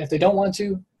them. And if they don't want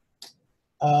to,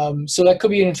 so that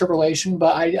could be an interpolation.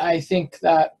 But I think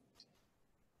that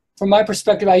from my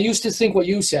perspective, I used to think what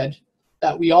you said,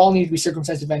 that we all need to be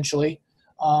circumcised eventually.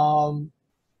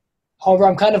 However,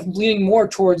 I'm kind of leaning more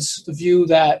towards the view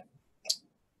that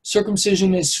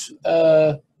circumcision is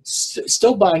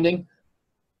still binding,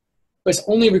 but it's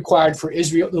only required for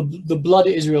Israel, the blood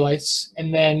Israelites,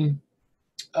 and then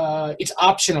it's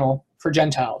optional for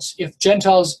Gentiles. If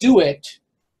Gentiles do it,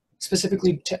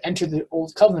 specifically to enter the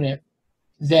Old Covenant,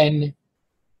 then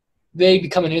they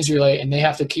become an Israelite and they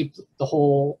have to keep the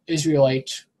whole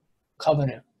Israelite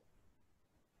covenant.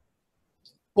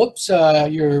 Whoops,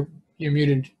 you're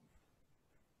muted.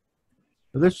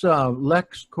 This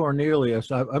Lex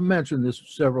Cornelius, I've mentioned this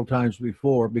several times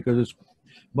before because it's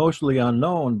mostly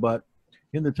unknown, but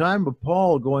in the time of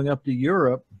Paul going up to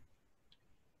Europe,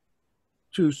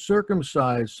 to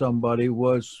circumcise somebody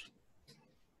was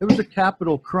a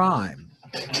capital crime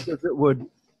because it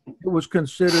was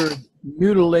considered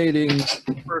mutilating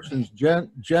the person's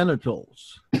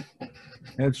genitals.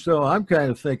 And so I'm kind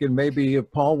of thinking maybe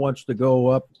if Paul wants to go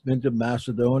up into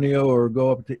Macedonia or go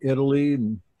up to Italy,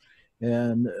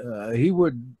 and he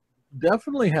would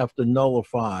definitely have to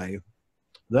nullify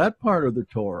that part of the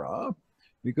Torah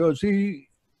because he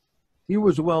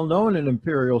was well known in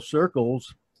imperial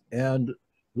circles. And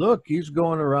look, he's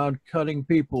going around cutting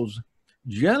people's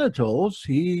genitals.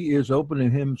 He is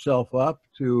opening himself up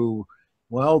to,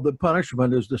 well, the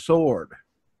punishment is the sword,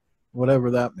 whatever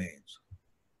that means.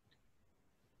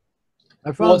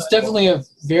 Well, it's definitely a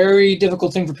very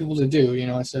difficult thing for people to do. You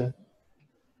know, it's a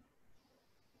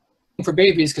for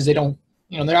babies because they don't,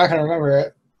 you know, they're not going to remember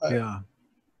it. Yeah.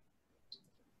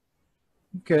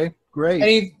 Okay,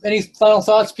 great. Any final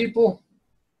thoughts, people?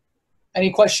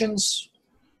 Any questions?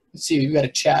 Let's see, we've got a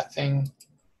chat thing.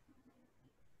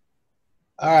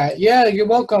 All right. Yeah, you're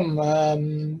welcome.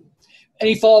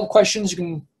 Any follow-up questions you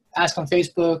can ask on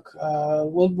Facebook.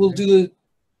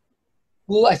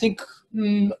 I think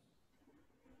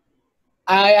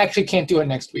I actually can't do it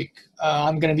next week.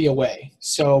 I'm going to be away,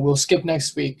 so we'll skip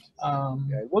next week.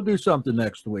 Okay, we'll do something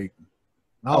next week.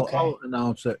 I'll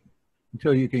announce it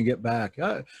until you can get back.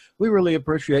 We really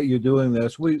appreciate you doing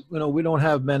this. We don't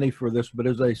have many for this, but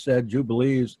as I said,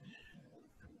 Jubilees,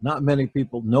 not many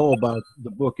people know about the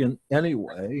book in any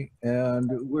way, and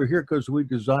we're here because we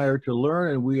desire to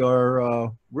learn, and we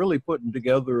are really putting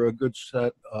together a good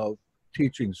set of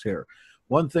teachings here.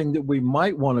 One thing that we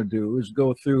might want to do is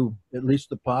go through at least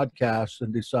the podcast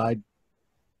and decide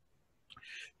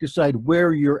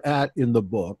where you're at in the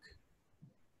book,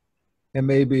 and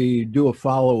maybe do a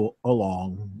follow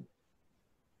along.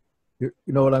 You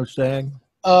know what I'm saying?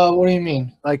 What do you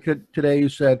mean? Like today you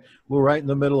said, we're right in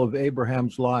the middle of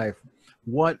Abraham's life.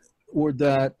 What would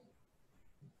that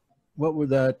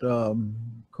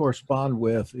correspond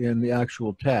with in the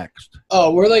actual text?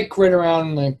 Oh, we're like right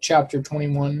around like chapter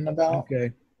 21 about.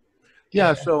 Okay.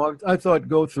 Yeah, so I thought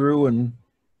go through and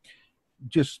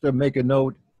just make a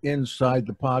note inside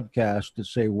the podcast to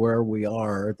say where we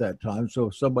are at that time. So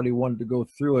if somebody wanted to go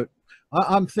through it,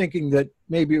 I'm thinking that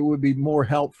maybe it would be more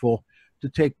helpful to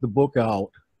take the book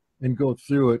out and go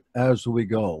through it as we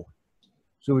go.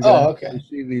 So we can actually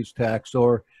see these texts,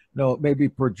 or maybe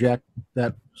project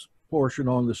that portion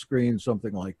on the screen,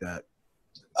 something like that.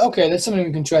 Okay, that's something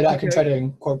we can try to, I can try to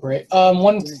incorporate.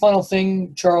 One final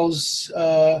thing, Charles,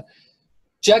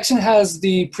 Jackson has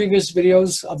the previous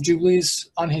videos of Jubilees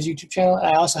on his YouTube channel, and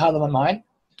I also have them on mine.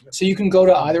 So you can go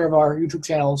to either of our YouTube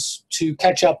channels to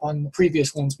catch up on the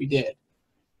previous ones we did.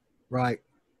 Right.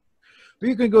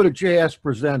 You can go to JS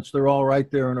Presents. They're all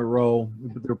right there in a row.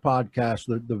 Their podcast,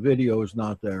 the video is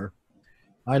not there.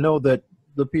 I know that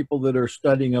the people that are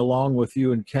studying along with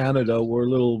you in Canada were a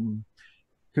little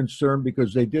concerned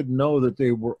because they didn't know that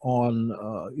they were on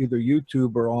either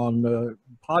YouTube or on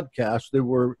podcasts. They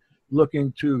were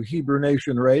looking to Hebrew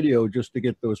Nation Radio just to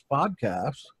get those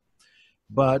podcasts.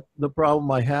 But the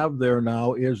problem I have there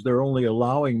now is they're only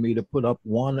allowing me to put up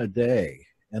one a day,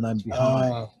 and I'm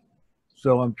behind.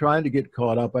 So I'm trying to get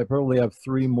caught up. I probably have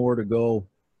 3 more to go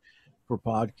for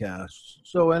podcasts.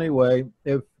 So anyway,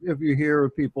 if you hear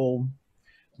of people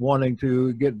wanting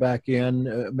to get back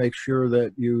in, make sure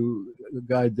that you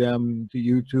guide them to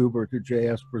YouTube or to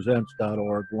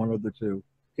jspresents.org, one of the two.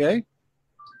 Okay?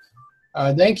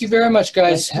 Thank you very much,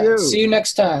 guys. See you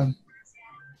next time.